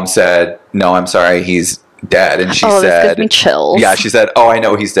her mom said, no, I'm sorry, he's dead. And she this said, gives me chills. yeah, she said, oh, I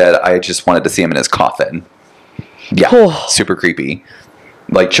know he's dead. I just wanted to see him in his coffin. Yeah, super creepy.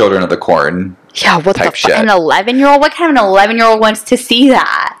 Like Children of the Corn. Yeah, what the fuck? Shit. An 11-year-old? What kind of an 11-year-old wants to see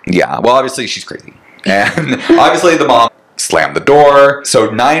that? Yeah, well, obviously she's crazy. And obviously the mom slammed the door. So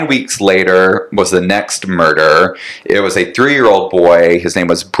 9 weeks later was the next murder. It was a 3-year-old boy. His name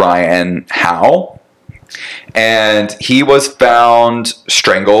was Brian Howe. And he was found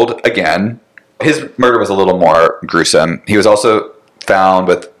strangled again. His murder was a little more gruesome. He was also found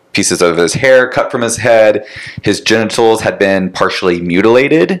with pieces of his hair cut from his head. His genitals had been partially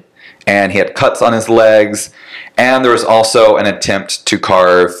mutilated, and he had cuts on his legs. And there was also an attempt to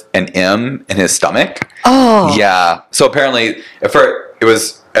carve an M in his stomach. Oh. Yeah. So apparently, it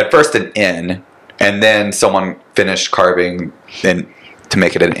was at first an N, and then someone finished carving to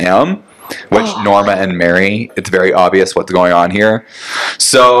make it an M. Which Norma and Mary, it's very obvious what's going on here.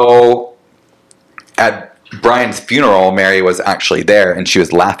 So at Brian's funeral, Mary was actually there and she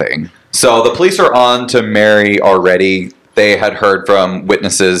was laughing. So the police are on to Mary already. They had heard from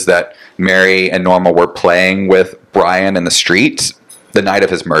witnesses that Mary and Norma were playing with Brian in the street the night of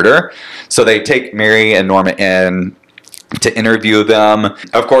his murder. So they take Mary and Norma in to interview them.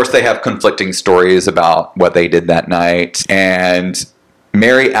 Of course, they have conflicting stories about what they did that night. And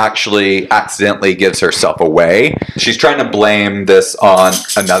Mary actually accidentally gives herself away. She's trying to blame this on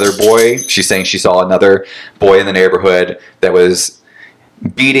another boy. She's saying she saw another boy in the neighborhood that was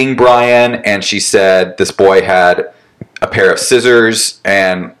beating Brian, and she said this boy had a pair of scissors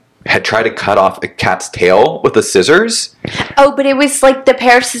and had tried to cut off a cat's tail with the scissors. Oh, but it was like the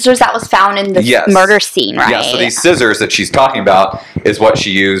pair of scissors that was found in the murder scene, right? Yeah, so these scissors that she's talking about is what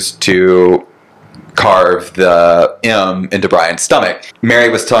she used to carve the M into Brian's stomach. Mary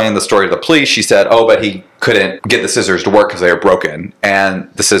was telling the story to the police. She said, oh, but he couldn't get the scissors to work because they were broken. And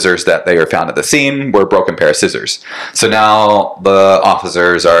the scissors that they were found at the scene were a broken pair of scissors. So now the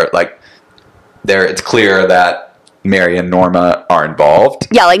officers are like, it's clear that Mary and Norma are involved.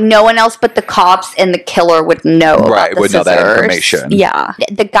 Yeah, like no one else but the cops and the killer would know about the would scissors. know that information. Yeah.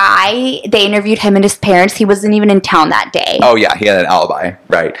 The guy, they interviewed him and his parents. He wasn't even in town that day. Oh, yeah, he had an alibi,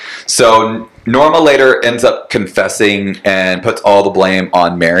 right. So Norma later ends up confessing and puts all the blame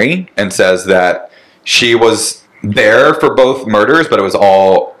on Mary and says that she was there for both murders, but it was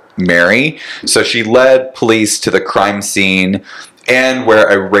all Mary. So she led police to the crime scene and where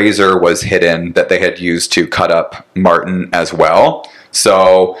a razor was hidden that they had used to cut up Martin as well.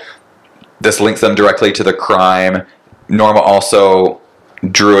 So this links them directly to the crime. Norma also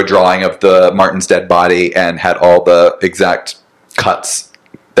drew a drawing of Martin's dead body and had all the exact cuts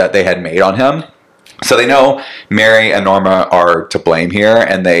that they had made on him. So they know Mary and Norma are to blame here,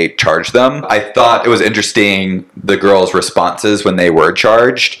 and they charge them. I thought it was interesting, the girls' responses when they were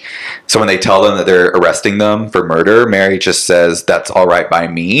charged. So when they tell them that they're arresting them for murder, Mary just says, that's all right by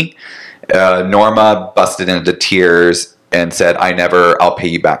me. Norma busted into tears and said, I'll pay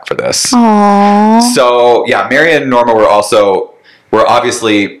you back for this. Aww. So yeah, Mary and Norma were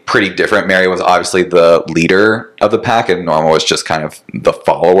obviously pretty different. Mary was obviously the leader of the pack, and Norma was just kind of the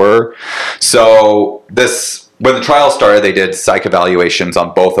follower. So when the trial started, they did psych evaluations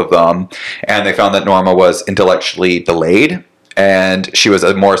on both of them, and they found that Norma was intellectually delayed, and she was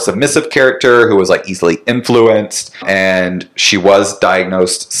a more submissive character who was like easily influenced, and she was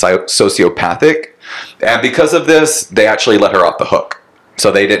diagnosed sociopathic. And because of this, they actually let her off the hook.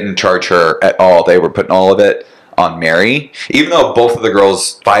 So they didn't charge her at all. They were putting all of it on Mary, even though both of the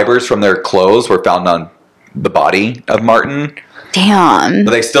girls' fibers from their clothes were found on the body of Martin. Damn.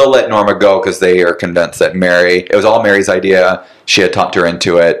 But they still let Norma go because they are convinced that it was all Mary's idea. She had talked her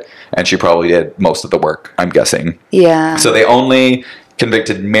into it, and she probably did most of the work, I'm guessing. Yeah. So they only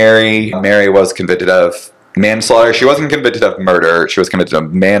convicted Mary. Mary was convicted of manslaughter. She wasn't convicted of murder. She was convicted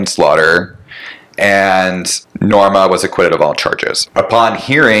of manslaughter. And Norma was acquitted of all charges. Upon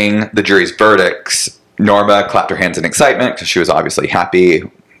hearing the jury's verdicts, Norma clapped her hands in excitement because she was obviously happy,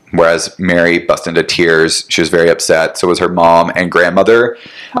 whereas Mary burst into tears. She was very upset. So was her mom and grandmother.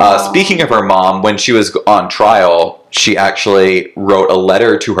 Speaking of her mom, when she was on trial, she actually wrote a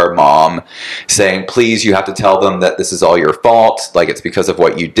letter to her mom saying, please, you have to tell them that this is all your fault. Like, it's because of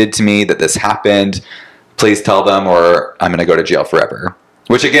what you did to me that this happened. Please tell them or I'm going to go to jail forever.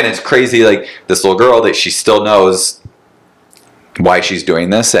 Which, again, it's crazy. Like, this little girl that she still knows why she's doing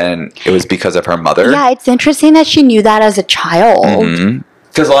this, and it was because of her mother. Yeah, it's interesting that she knew that as a child. Mm-hmm.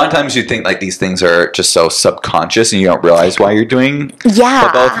 Because a lot of times you think like these things are just so subconscious and you don't realize why you're doing. Yeah.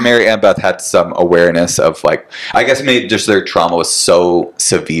 But both Mary and Beth had some awareness of like, I guess maybe just their trauma was so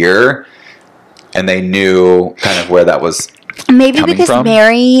severe and they knew kind of where that was Maybe coming because from.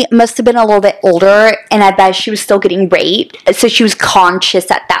 Mary must have been a little bit older, and I bet she was still getting raped. So she was conscious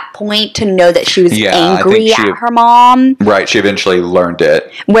at that point to know that she was angry at her mom. Right, she eventually learned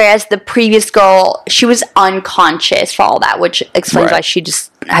it. Whereas the previous girl, she was unconscious for all that, which explains why she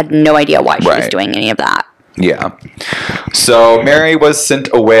just had no idea why she was doing any of that. Yeah. So Mary was sent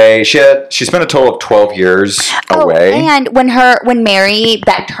away. She spent a total of 12 years away. And when Mary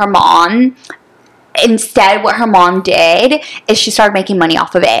begged her mom, instead what her mom did is she started making money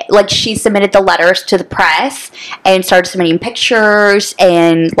off of it. Like, she submitted the letters to the press and started submitting pictures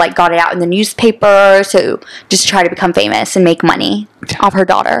and like got it out in the newspaper, so just try to become famous and make money off her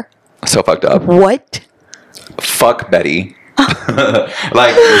daughter. So fucked up. What? Fuck Betty.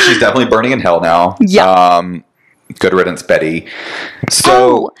 Like, she's definitely burning in hell now. Yeah. Good riddance, Betty.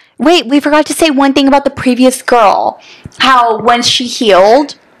 So wait, we forgot to say one thing about the previous girl. How when she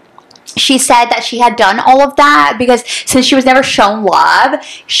healed, she said that she had done all of that because since she was never shown love,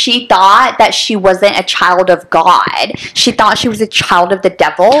 she thought that she wasn't a child of God. She thought she was a child of the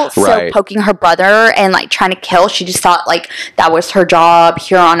devil. So poking her brother and like trying to kill, she just thought like that was her job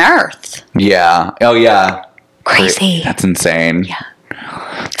here on earth. Yeah. Oh yeah. Crazy. That's insane. Yeah.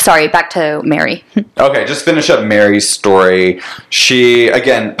 Sorry, back to Mary. Okay, just finish up Mary's story.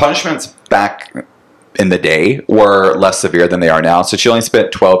 Again, punishments back in the day were less severe than they are now. So she only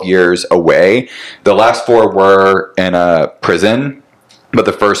spent 12 years away. The last 4 were in a prison, but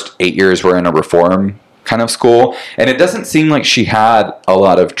the first 8 years were in a reform kind of school. And it doesn't seem like she had a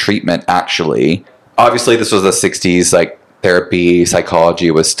lot of treatment, actually. Obviously, this was the 60s, like therapy, psychology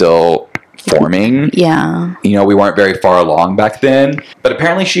was still forming. Yeah. You know, we weren't very far along back then. But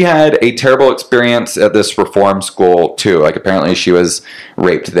apparently she had a terrible experience at this reform school, too. Like, apparently she was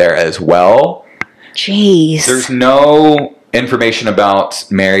raped there as well. Jeez. There's no information about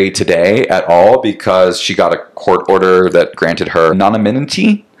Mary today at all because she got a court order that granted her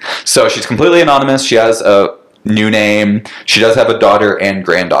anonymity. So she's completely anonymous. She has a new name. She does have a daughter and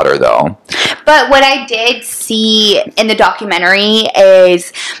granddaughter, though. But what I did see in the documentary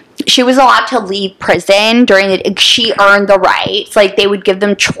is she was allowed to leave prison she earned the rights. Like, they would give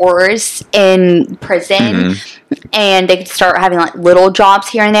them chores in prison, and they could start having like little jobs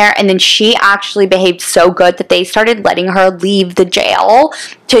here and there. And then she actually behaved so good that they started letting her leave the jail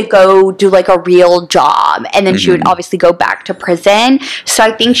to go do like a real job. And then she would obviously go back to prison. So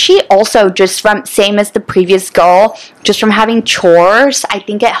I think she also same as the previous girl, just from having chores, I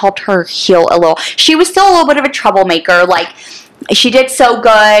think it helped her heal a little. She was still a little bit of a troublemaker. Like, she did so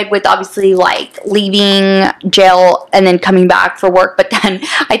good with obviously like leaving jail and then coming back for work. But then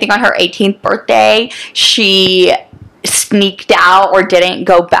I think on her 18th birthday, she sneaked out or didn't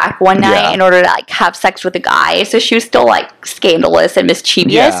go back one night in order to like have sex with a guy. So she was still like scandalous and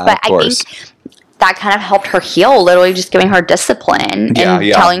mischievous. But I think that kind of helped her heal, literally just giving her discipline and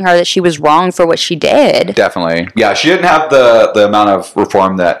telling her that she was wrong for what she did. Definitely. Yeah, she didn't have the amount of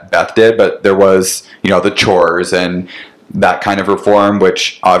reform that Beth did, but there was, the chores and that kind of reform,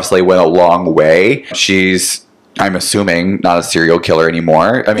 which obviously went a long way. She's, I'm assuming, not a serial killer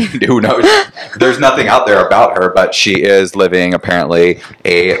anymore. I mean, who knows? There's nothing out there about her, but she is living apparently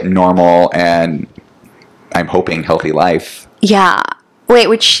a normal and, I'm hoping, healthy life. Yeah. Wait,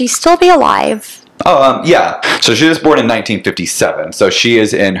 would she still be alive? Oh, yeah. So she was born in 1957. So she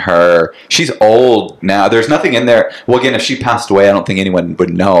is she's old now. There's nothing in there. Well, again, if she passed away, I don't think anyone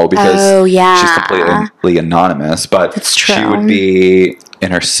would know because she's completely anonymous. But that's true. She would be in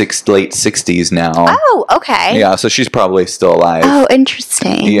her late 60s now. Oh, okay. Yeah, so she's probably still alive. Oh,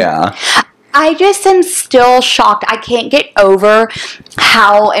 interesting. Yeah. I just am still shocked. I can't get over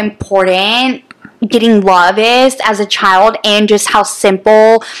how important getting love is as a child and just how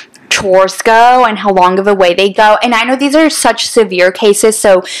simple chores go and how long of a way they go. And I know these are such severe cases,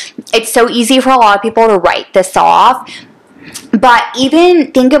 so it's so easy for a lot of people to write this off. But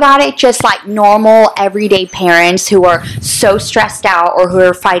even think about it, just like normal everyday parents who are so stressed out or who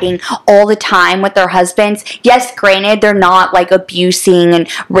are fighting all the time with their husbands. Yes, granted, they're not like abusing and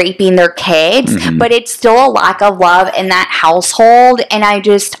raping their kids, but it's still a lack of love in that household. And I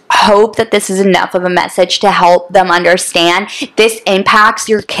just hope that this is enough of a message to help them understand this impacts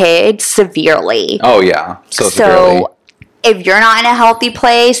your kids severely. Oh, yeah. So severely. If you're not in a healthy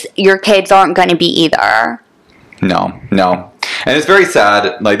place, your kids aren't going to be either. No. And it's very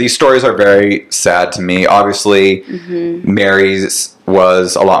sad. Like, these stories are very sad to me. Obviously, Mary's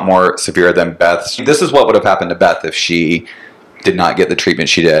was a lot more severe than Beth's. This is what would have happened to Beth if she did not get the treatment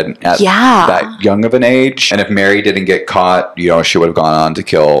she did at that young of an age. And if Mary didn't get caught, she would have gone on to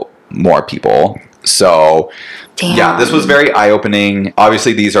kill more people. So, yeah, this was very eye-opening.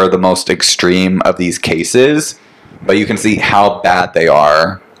 Obviously, these are the most extreme of these cases. but you can see how bad they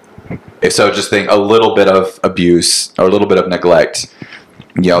are. If so, just think a little bit of abuse or a little bit of neglect,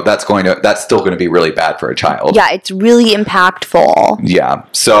 that's still going to be really bad for a child. Yeah, it's really impactful. Yeah.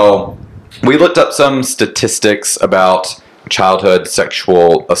 So we looked up some statistics about childhood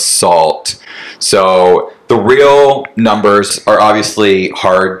sexual assault. So the real numbers are obviously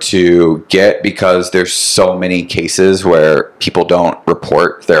hard to get because there's so many cases where people don't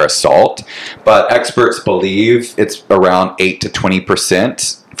report their assault. But experts believe it's around 8 to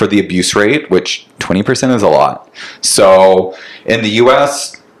 20% for the abuse rate, which 20% is a lot. So in the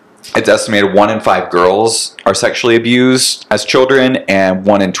U.S., it's estimated 1 in 5 girls are sexually abused as children, and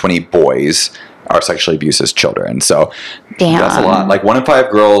 1 in 20 boys are sexually abused as children. So that's a lot. Like 1 in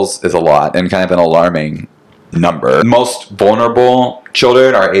 5 girls is a lot, and kind of an alarming number. Most vulnerable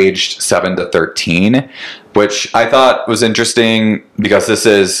children are aged 7 to 13, which I thought was interesting because this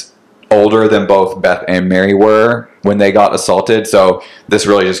is older than both Beth and Mary were when they got assaulted. So this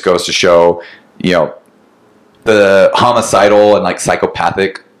really just goes to show, the homicidal and like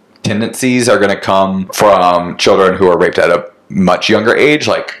psychopathic tendencies are going to come from children who are raped at a much younger age,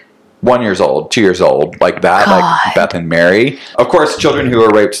 like 1 year old, 2 years old, like that, God. like Beth and Mary. Of course, children who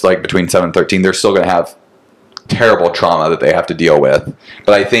are raped like between 7 and 13, they're still going to have terrible trauma that they have to deal with.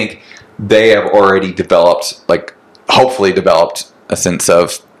 But I think they have already developed, hopefully developed a sense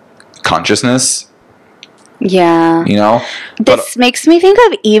of consciousness. Yeah. This makes me think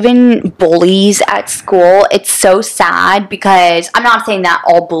of even bullies at school. It's so sad because I'm not saying that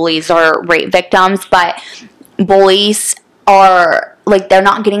all bullies are rape victims, but bullies are they're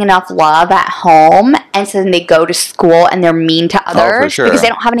not getting enough love at home, and so then they go to school and they're mean to others because they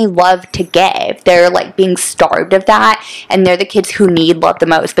don't have any love to give. They're being starved of that, and they're the kids who need love the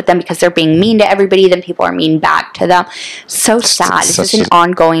most, but then because they're being mean to everybody, then people are mean back to them. So sad. It's just an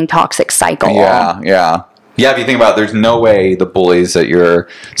ongoing toxic cycle. Yeah, if you think about it, there's no way the bullies at your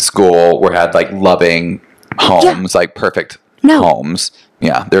school had loving homes, perfect homes.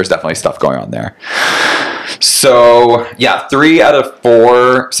 Yeah, there's definitely stuff going on there. So, 3 out of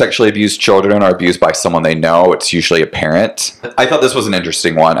 4 sexually abused children are abused by someone they know. It's usually a parent. I thought this was an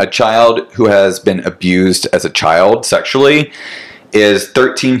interesting one. A child who has been abused as a child sexually is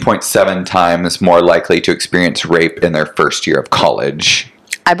 13.7 times more likely to experience rape in their first year of college.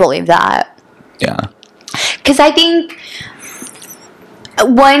 I believe that. Yeah. Because I think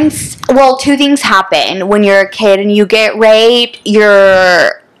two things happen when you're a kid and you get raped.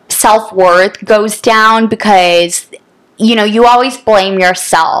 Your self-worth goes down because you always blame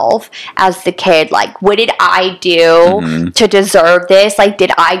yourself as the kid. What did I do to deserve this?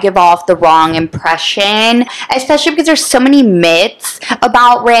 Did I give off the wrong impression? Especially because there's so many myths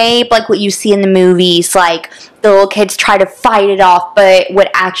about rape, what you see in the movies, the little kids try to fight it off, but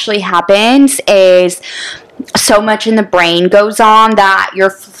what actually happens is so much in the brain goes on that your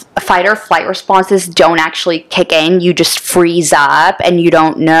fight or flight responses don't actually kick in. You just freeze up and you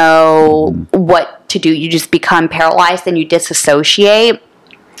don't know what to do. You just become paralyzed and you disassociate.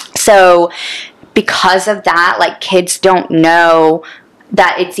 So because of that, kids don't know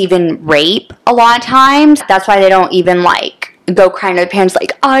that it's even rape a lot of times. That's why they don't even go crying to their parents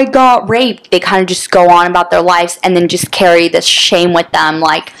I got raped. They kind of just go on about their lives and then just carry this shame with them,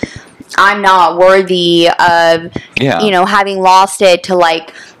 I'm not worthy of, having lost it to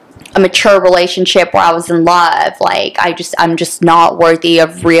a mature relationship where I was in love. I'm just not worthy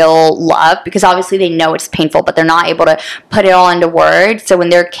of real love, because obviously they know it's painful, but they're not able to put it all into words. So when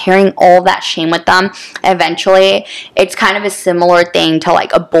they're carrying all that shame with them, eventually it's kind of a similar thing to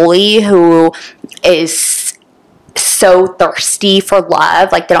a bully who is so thirsty for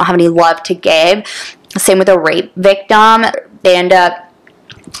love. They don't have any love to give. Same with a rape victim. They end up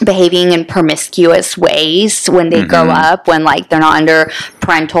behaving in promiscuous ways when they grow up, when they're not under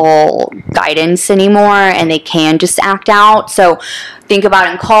parental guidance anymore and they can just act out. So think about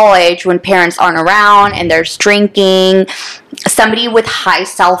in college when parents aren't around and there's drinking. Somebody with high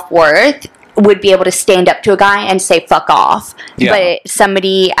self-worth would be able to stand up to a guy and say fuck off. But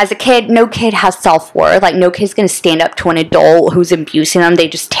somebody, as a kid, no kid has self-worth. No kid's gonna stand up to an adult who's abusing them. They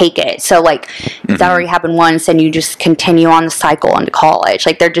just take it. So if that already happened once, and you just continue on the cycle into college.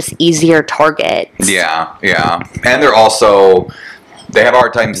 They're just easier targets. Yeah. And they're also, they have a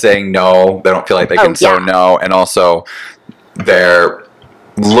hard time saying no. They don't feel like they can say no. And also they're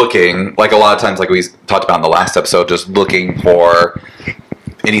looking, a lot of times, we talked about in the last episode, just looking for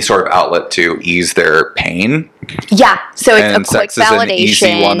any sort of outlet to ease their pain. Yeah, so it's and a quick sex validation. Is an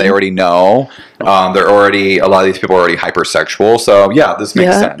easy one. They already know. A lot of these people are already hypersexual. So this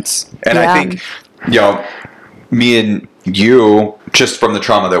makes sense. And I think, me and you, just from the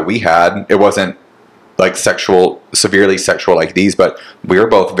trauma that we had, it wasn't like severely sexual like these, but we were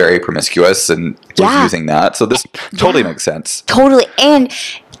both very promiscuous and was using that. So this totally makes sense. Totally. And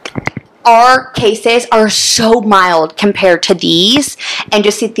our cases are so mild compared to these. And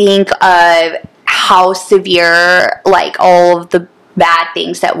just to think of how severe, like, all of the bad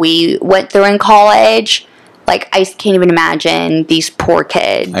things that we went through in college, like, I can't even imagine these poor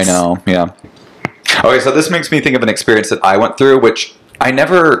kids. I know, yeah. Okay, so this makes me think of an experience that I went through, which I'm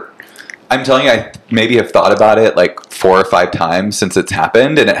telling you, I maybe have thought about it like 4 or 5 times since it's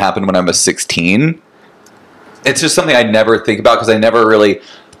happened, and it happened when I was 16. It's just something I never think about because I never really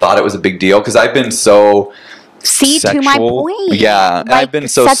thought it was a big deal because I've been so sexual. To my point. Yeah, and I've been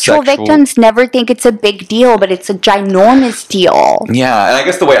so sexual victims never think it's a big deal, but it's a ginormous deal. Yeah, and I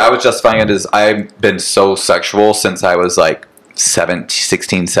guess the way I was justifying it is I've been so sexual since I was like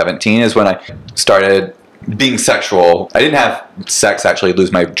 16, 17 is when I started being sexual. I didn't have sex, actually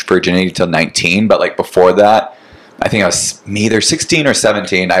lose my virginity until 19, but like before that, I think I was either 16 or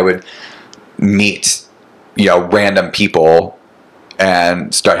 17, I would meet, random people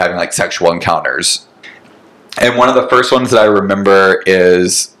and start having like sexual encounters. And one of the first ones that I remember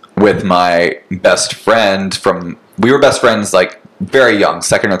is with my best friend we were best friends like very young,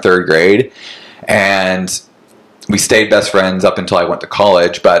 2nd or 3rd grade, and we stayed best friends up until I went to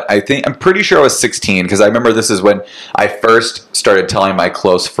college, but I'm pretty sure I was 16 because I remember this is when I first started telling my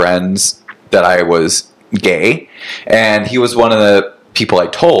close friends that I was gay, and he was one of the people I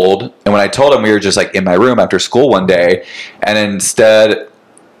told. And when I told him, we were just like in my room after school one day, and instead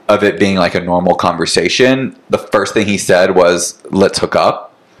of it being like a normal conversation, the first thing he said was, "Let's hook up."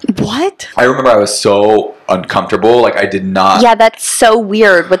 What? I remember I was so uncomfortable. Like I did not. Yeah, that's so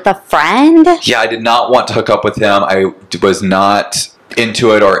weird with a friend. Yeah, I did not want to hook up with him. I was not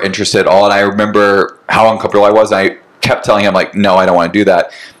into it or interested at all. And I remember how uncomfortable I was. And I kept telling him like, no, I don't want to do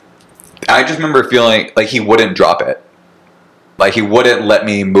that. I just remember feeling like he wouldn't drop it. Like he wouldn't let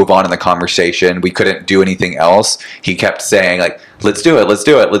me move on in the conversation. We couldn't do anything else. He kept saying like, let's do it. Let's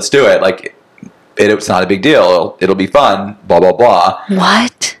do it. Let's do it. Like it's not a big deal. It'll be fun. Blah, blah, blah.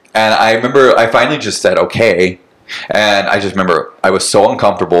 What? And I remember I finally just said, okay. And I just remember I was so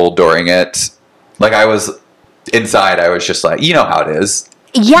uncomfortable during it. Like I was inside, I was just like, you know how it is.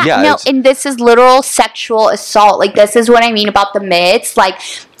 Yeah, no, and this is literal sexual assault. Like this is what I mean about the myths. Like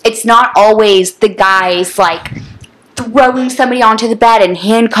it's not always the guys like throwing somebody onto the bed and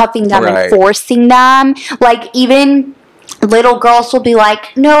handcuffing them and forcing them. Like even little girls will be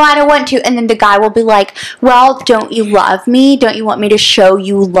like, no, I don't want to. And then the guy will be like, well, don't you love me? Don't you want me to show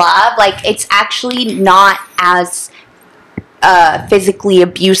you love? Like, it's actually not as physically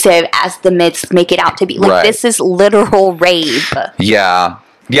abusive as the myths make it out to be. Like, this is literal rape. Yeah.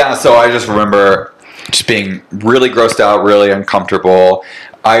 Yeah, so I just remember just being really grossed out, really uncomfortable.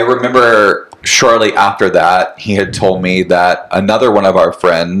 I remember shortly after that, he had told me that another one of our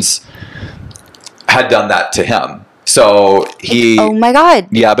friends had done that to him. So he... Oh my God.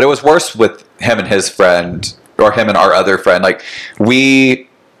 Yeah, but it was worse with him and his friend, or him and our other friend. Like,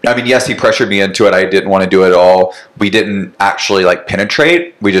 yes, he pressured me into it. I didn't want to do it at all. We didn't actually, like,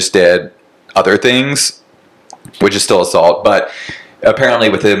 penetrate. We just did other things, which is still assault. But apparently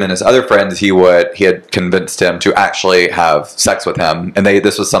with him and his other friends, he had convinced him to actually have sex with him. And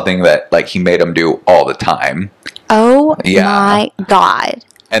this was something that, like, he made him do all the time. Oh my God.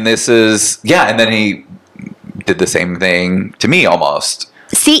 And this is... Yeah, and then he did the same thing to me almost.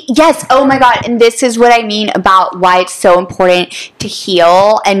 See, yes, oh my God, and this is what I mean about why it's so important to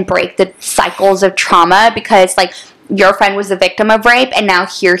heal and break the cycles of trauma, because, like, your friend was a victim of rape, and now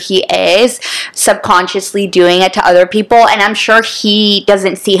here he is subconsciously doing it to other people, and I'm sure he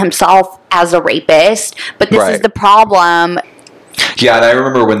doesn't see himself as a rapist, but this is the problem. Yeah, and I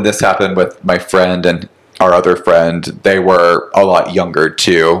remember when this happened with my friend and our other friend, they were a lot younger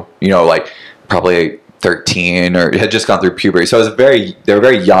too, like probably 13 or had just gone through puberty. So they were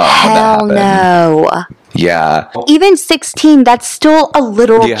very young when that happened. No. Yeah. Even 16, that's still a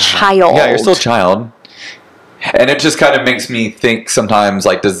literal child. Yeah, you're still a child. And it just kind of makes me think sometimes,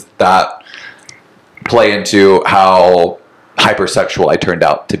 like, does that play into how hypersexual I turned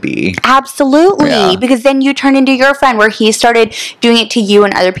out to be? Absolutely. Yeah. Because then you turn into your friend where he started doing it to you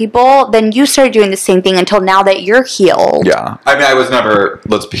and other people. Then you started doing the same thing until now that you're healed. Yeah. I was never,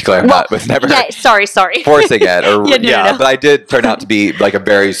 let's be clear, was never sorry. forcing it. Or, no. But I did turn out to be like a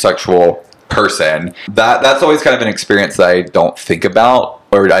very sexual person. That's always kind of an experience that I don't think about,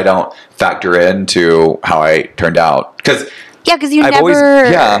 or I don't factor into how I turned out. Because I've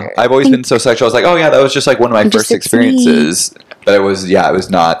always been so sexual. I was like, oh yeah, that was just like one of my first experiences. But it was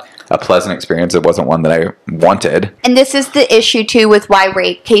not a pleasant experience. It wasn't one that I wanted. And this is the issue too with why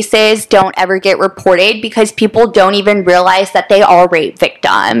rape cases don't ever get reported, because people don't even realize that they are rape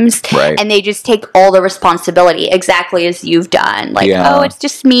victims. Right. And they just take all the responsibility, exactly as you've done. Like, oh, it's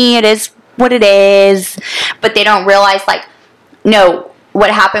just me. It is what it is. But they don't realize, like, no, what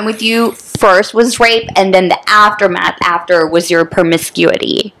happened with you first was rape, and then the aftermath after was your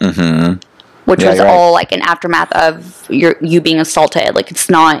promiscuity. Mm-hmm. Which was all like an aftermath of you being assaulted. Like, it's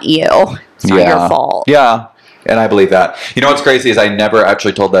not you. It's not your fault. Yeah. And I believe that. You know what's crazy is I never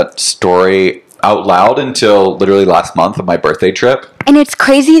actually told that story out loud until literally last month of my birthday trip. And it's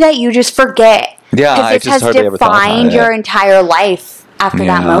crazy that you just forget. Yeah, I just hardly ever thought about it. Because it has defined your entire life after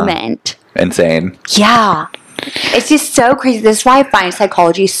that moment. Insane. Yeah. It's just so crazy. This is why I find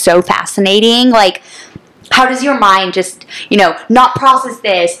psychology so fascinating. Like, how does your mind just, not process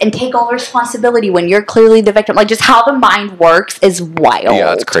this and take all the responsibility when you're clearly the victim? Like, just how the mind works is wild.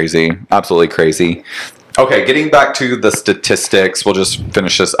 Yeah, it's crazy. Absolutely crazy. Okay, getting back to the statistics, we'll just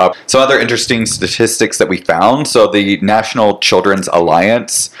finish this up. Some other interesting statistics that we found. So the National Children's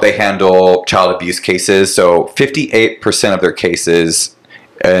Alliance, they handle child abuse cases. So 58% of their cases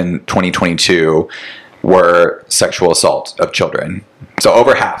in 2022 were sexual assault of children. So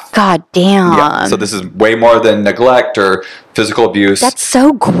over half. God damn. Yeah. So this is way more than neglect or physical abuse. That's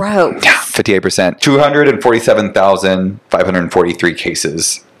so gross. Yeah, 58%. 247,543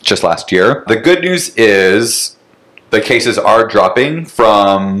 cases just last year. The good news is the cases are dropping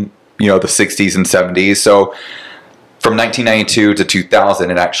from, the 60s and 70s. So from 1992 to 2000,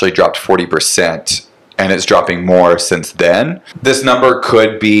 it actually dropped 40%. And it's dropping more since then. This number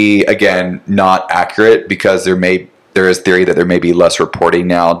could be, again, not accurate because there is theory that there may be less reporting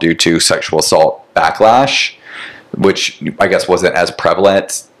now due to sexual assault backlash, which I guess wasn't as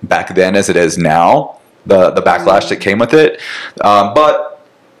prevalent back then as it is now, the backlash that came with it. But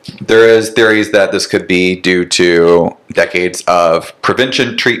there is theories that this could be due to decades of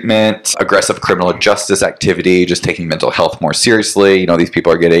prevention treatment, aggressive criminal justice activity, just taking mental health more seriously. These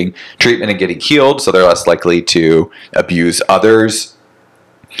people are getting treatment and getting healed, so they're less likely to abuse others.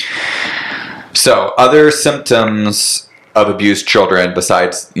 So other symptoms of abused children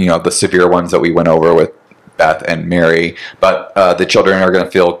besides, the severe ones that we went over with Beth and Mary, but the children are going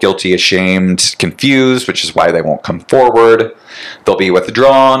to feel guilty, ashamed, confused, which is why they won't come forward. They'll be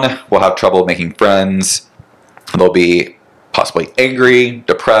withdrawn, will have trouble making friends. They'll be possibly angry,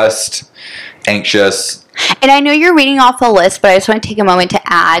 depressed, anxious. And I know you're reading off the list, but I just want to take a moment to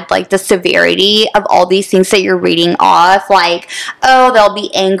add, like, the severity of all these things that you're reading off. Like, oh, they'll be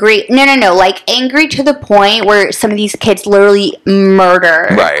angry. No. Like, angry to the point where some of these kids literally murder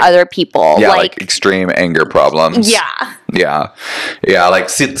other people. Yeah, like extreme anger problems. Yeah. Yeah, like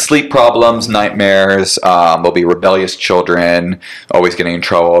sleep problems, nightmares. There'll be rebellious children, always getting in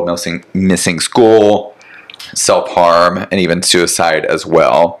trouble, missing school, self-harm, and even suicide as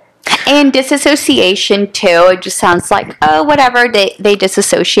well. And disassociation too. It just sounds like, oh, whatever, they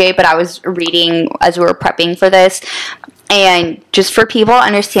disassociate. But I was reading as we were prepping for this, and just for people to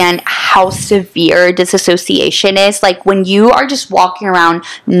understand how severe disassociation is, like when you are just walking around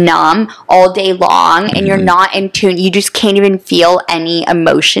numb all day long and you're not in tune, you just can't even feel any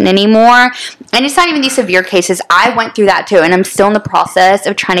emotion anymore. And it's not even these severe cases. I went through that too, and I'm still in the process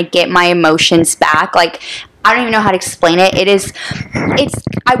of trying to get my emotions back. Like, I don't even know how to explain it.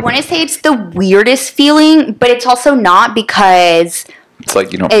 I want to say it's the weirdest feeling, but it's also not, because it's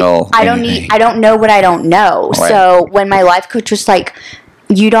like you don't know. I don't know what I don't know. Right. So when my life coach was like,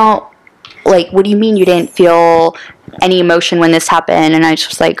 what do you mean you didn't feel any emotion when this happened? And I was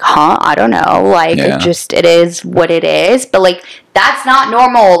just like, I don't know. Like, it is what it is. But like, that's not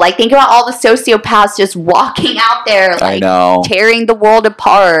normal. Like, think about all the sociopaths just walking out there, like, tearing the world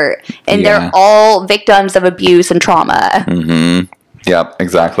apart. And they're all victims of abuse and trauma. Mm-hmm. Yeah,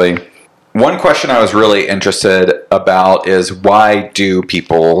 exactly. One question I was really interested about is, why do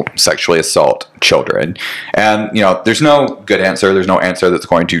people sexually assault children? And, there's no good answer. There's no answer that's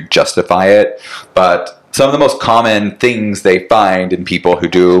going to justify it. But some of the most common things they find in people who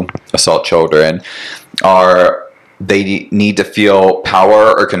do assault children are they need to feel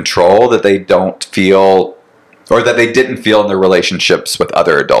power or control that they don't feel, or that they didn't feel in their relationships with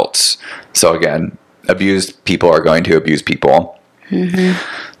other adults. So again, abused people are going to abuse people. Mm-hmm.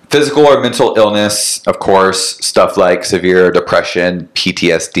 Physical or mental illness, of course, stuff like severe depression,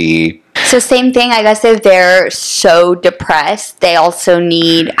 PTSD. So same thing, I guess, if they're so depressed, they also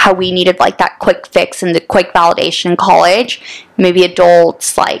need, how we needed like that quick fix and the quick validation in college. Maybe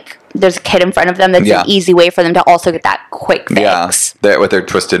adults, like, there's a kid in front of them that's an easy way for them to also get that quick fix. Yeah, with their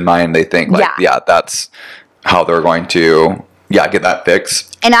twisted mind, they think, like, that's how they're going to get that fix.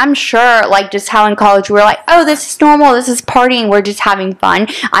 And I'm sure, like, just how in college we were like, oh, this is normal, this is partying, we're just having fun.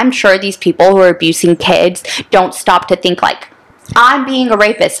 I'm sure these people who are abusing kids don't stop to think, like, I'm being a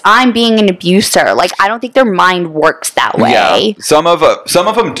rapist, I'm being an abuser. Like, I don't think their mind works that way. Yeah, some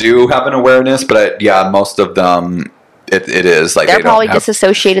of them do have an awareness, but most of them, it is like they're probably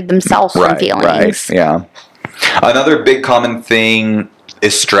disassociated themselves from feelings. Right, yeah. Another big common thing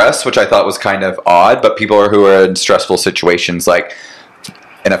is stress, which I thought was kind of odd, but people who are in stressful situations, like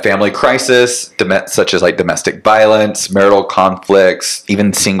in a family crisis, such as like domestic violence, marital conflicts,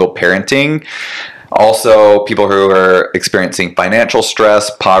 even single parenting. Also, people who are experiencing financial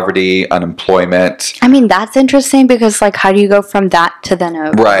stress, poverty, unemployment. I mean, that's interesting because, like, how do you go from that to then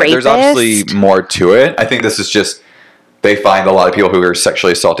a rapist? There's obviously more to it. I think this is just, they find a lot of people who are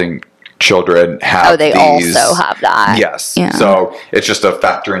sexually assaulting children have also have that. Yes. Yeah. So it's just a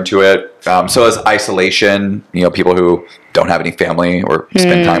factor into it. So is isolation, people who don't have any family or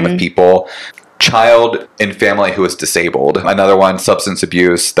spend time with people. Child in family who is disabled. Another one, substance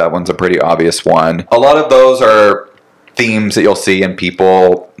abuse. That one's a pretty obvious one. A lot of those are themes that you'll see in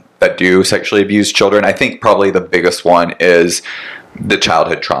people that do sexually abuse children. I think probably the biggest one is the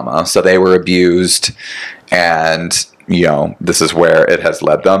childhood trauma. So they were abused and, this is where it has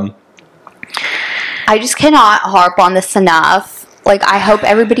led them. I just cannot harp on this enough. Like, I hope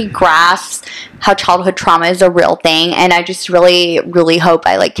everybody grasps how childhood trauma is a real thing, and I just really, really hope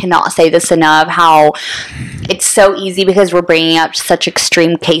I, cannot say this enough, how it's so easy because we're bringing up such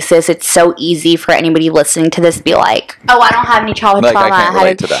extreme cases. It's so easy for anybody listening to this to be like, oh, I don't have any childhood trauma. I can't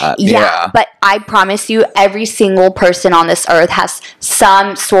relate to that. Yeah, but I promise you, every single person on this earth has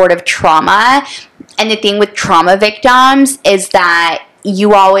some sort of trauma, and the thing with trauma victims is that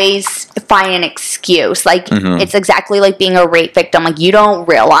you always find an excuse. It's exactly like being a rape victim. You don't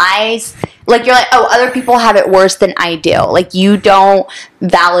realize, you're like, oh, other people have it worse than I do. You don't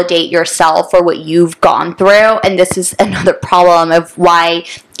validate yourself for what you've gone through. And this is another problem of why,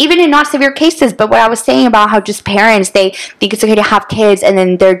 even in not severe cases, but what I was saying about how just parents, they think it's okay to have kids, and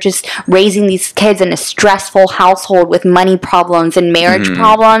then they're just raising these kids in a stressful household with money problems and marriage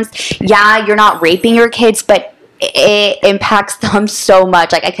problems. Yeah, you're not raping your kids, but it impacts them so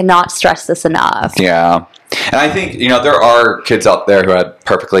much. I cannot stress this enough. Yeah. And I think, there are kids out there who had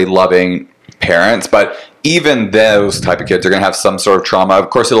perfectly loving parents, but even those type of kids are going to have some sort of trauma. Of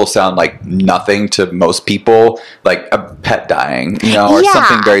course, it'll sound like nothing to most people, like a pet dying, or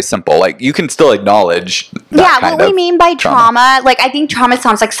something very simple. You can still acknowledge that what we mean by trauma, I think trauma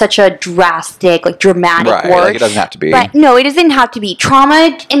sounds like such a drastic, dramatic word. It doesn't have to be. But no, it doesn't have to be.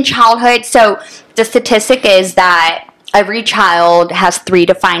 Trauma in childhood, so the statistic is that every child has 3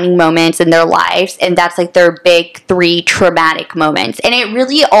 defining moments in their lives, and that's their big 3 traumatic moments. And it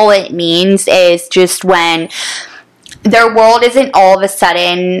really, all it means is just when their world isn't all of a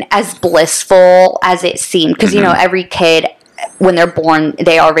sudden as blissful as it seemed. Because, every kid, when they're born,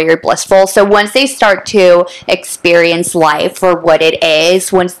 they are very blissful. So once they start to experience life for what it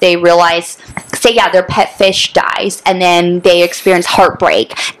is, once they realize, say, their pet fish dies, and then they experience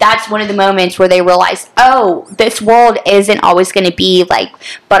heartbreak, that's one of the moments where they realize, oh, this world isn't always going to be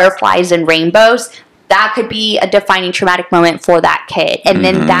butterflies and rainbows. That could be a defining traumatic moment for that kid. And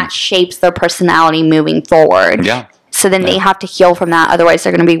then that shapes their personality moving forward. Yeah. So then they have to heal from that. Otherwise,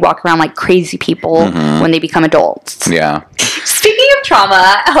 they're going to be walking around like crazy people when they become adults. Yeah. Speaking of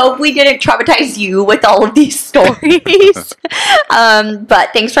trauma, I hope we didn't traumatize you with all of these stories. But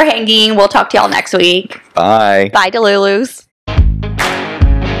thanks for hanging. We'll talk to y'all next week. Bye. Bye, Delulus.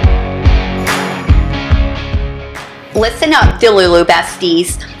 Listen up, Delulu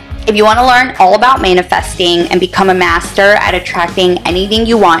besties. If you want to learn all about manifesting and become a master at attracting anything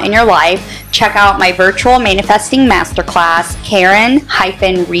you want in your life, check out my virtual manifesting masterclass,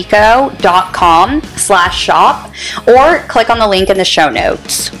 karen-rico.com/shop, or click on the link in the show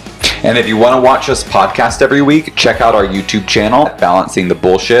notes. And if you want to watch us podcast every week, check out our YouTube channel, Balancing the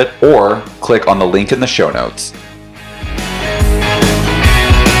Bullshit, or click on the link in the show notes.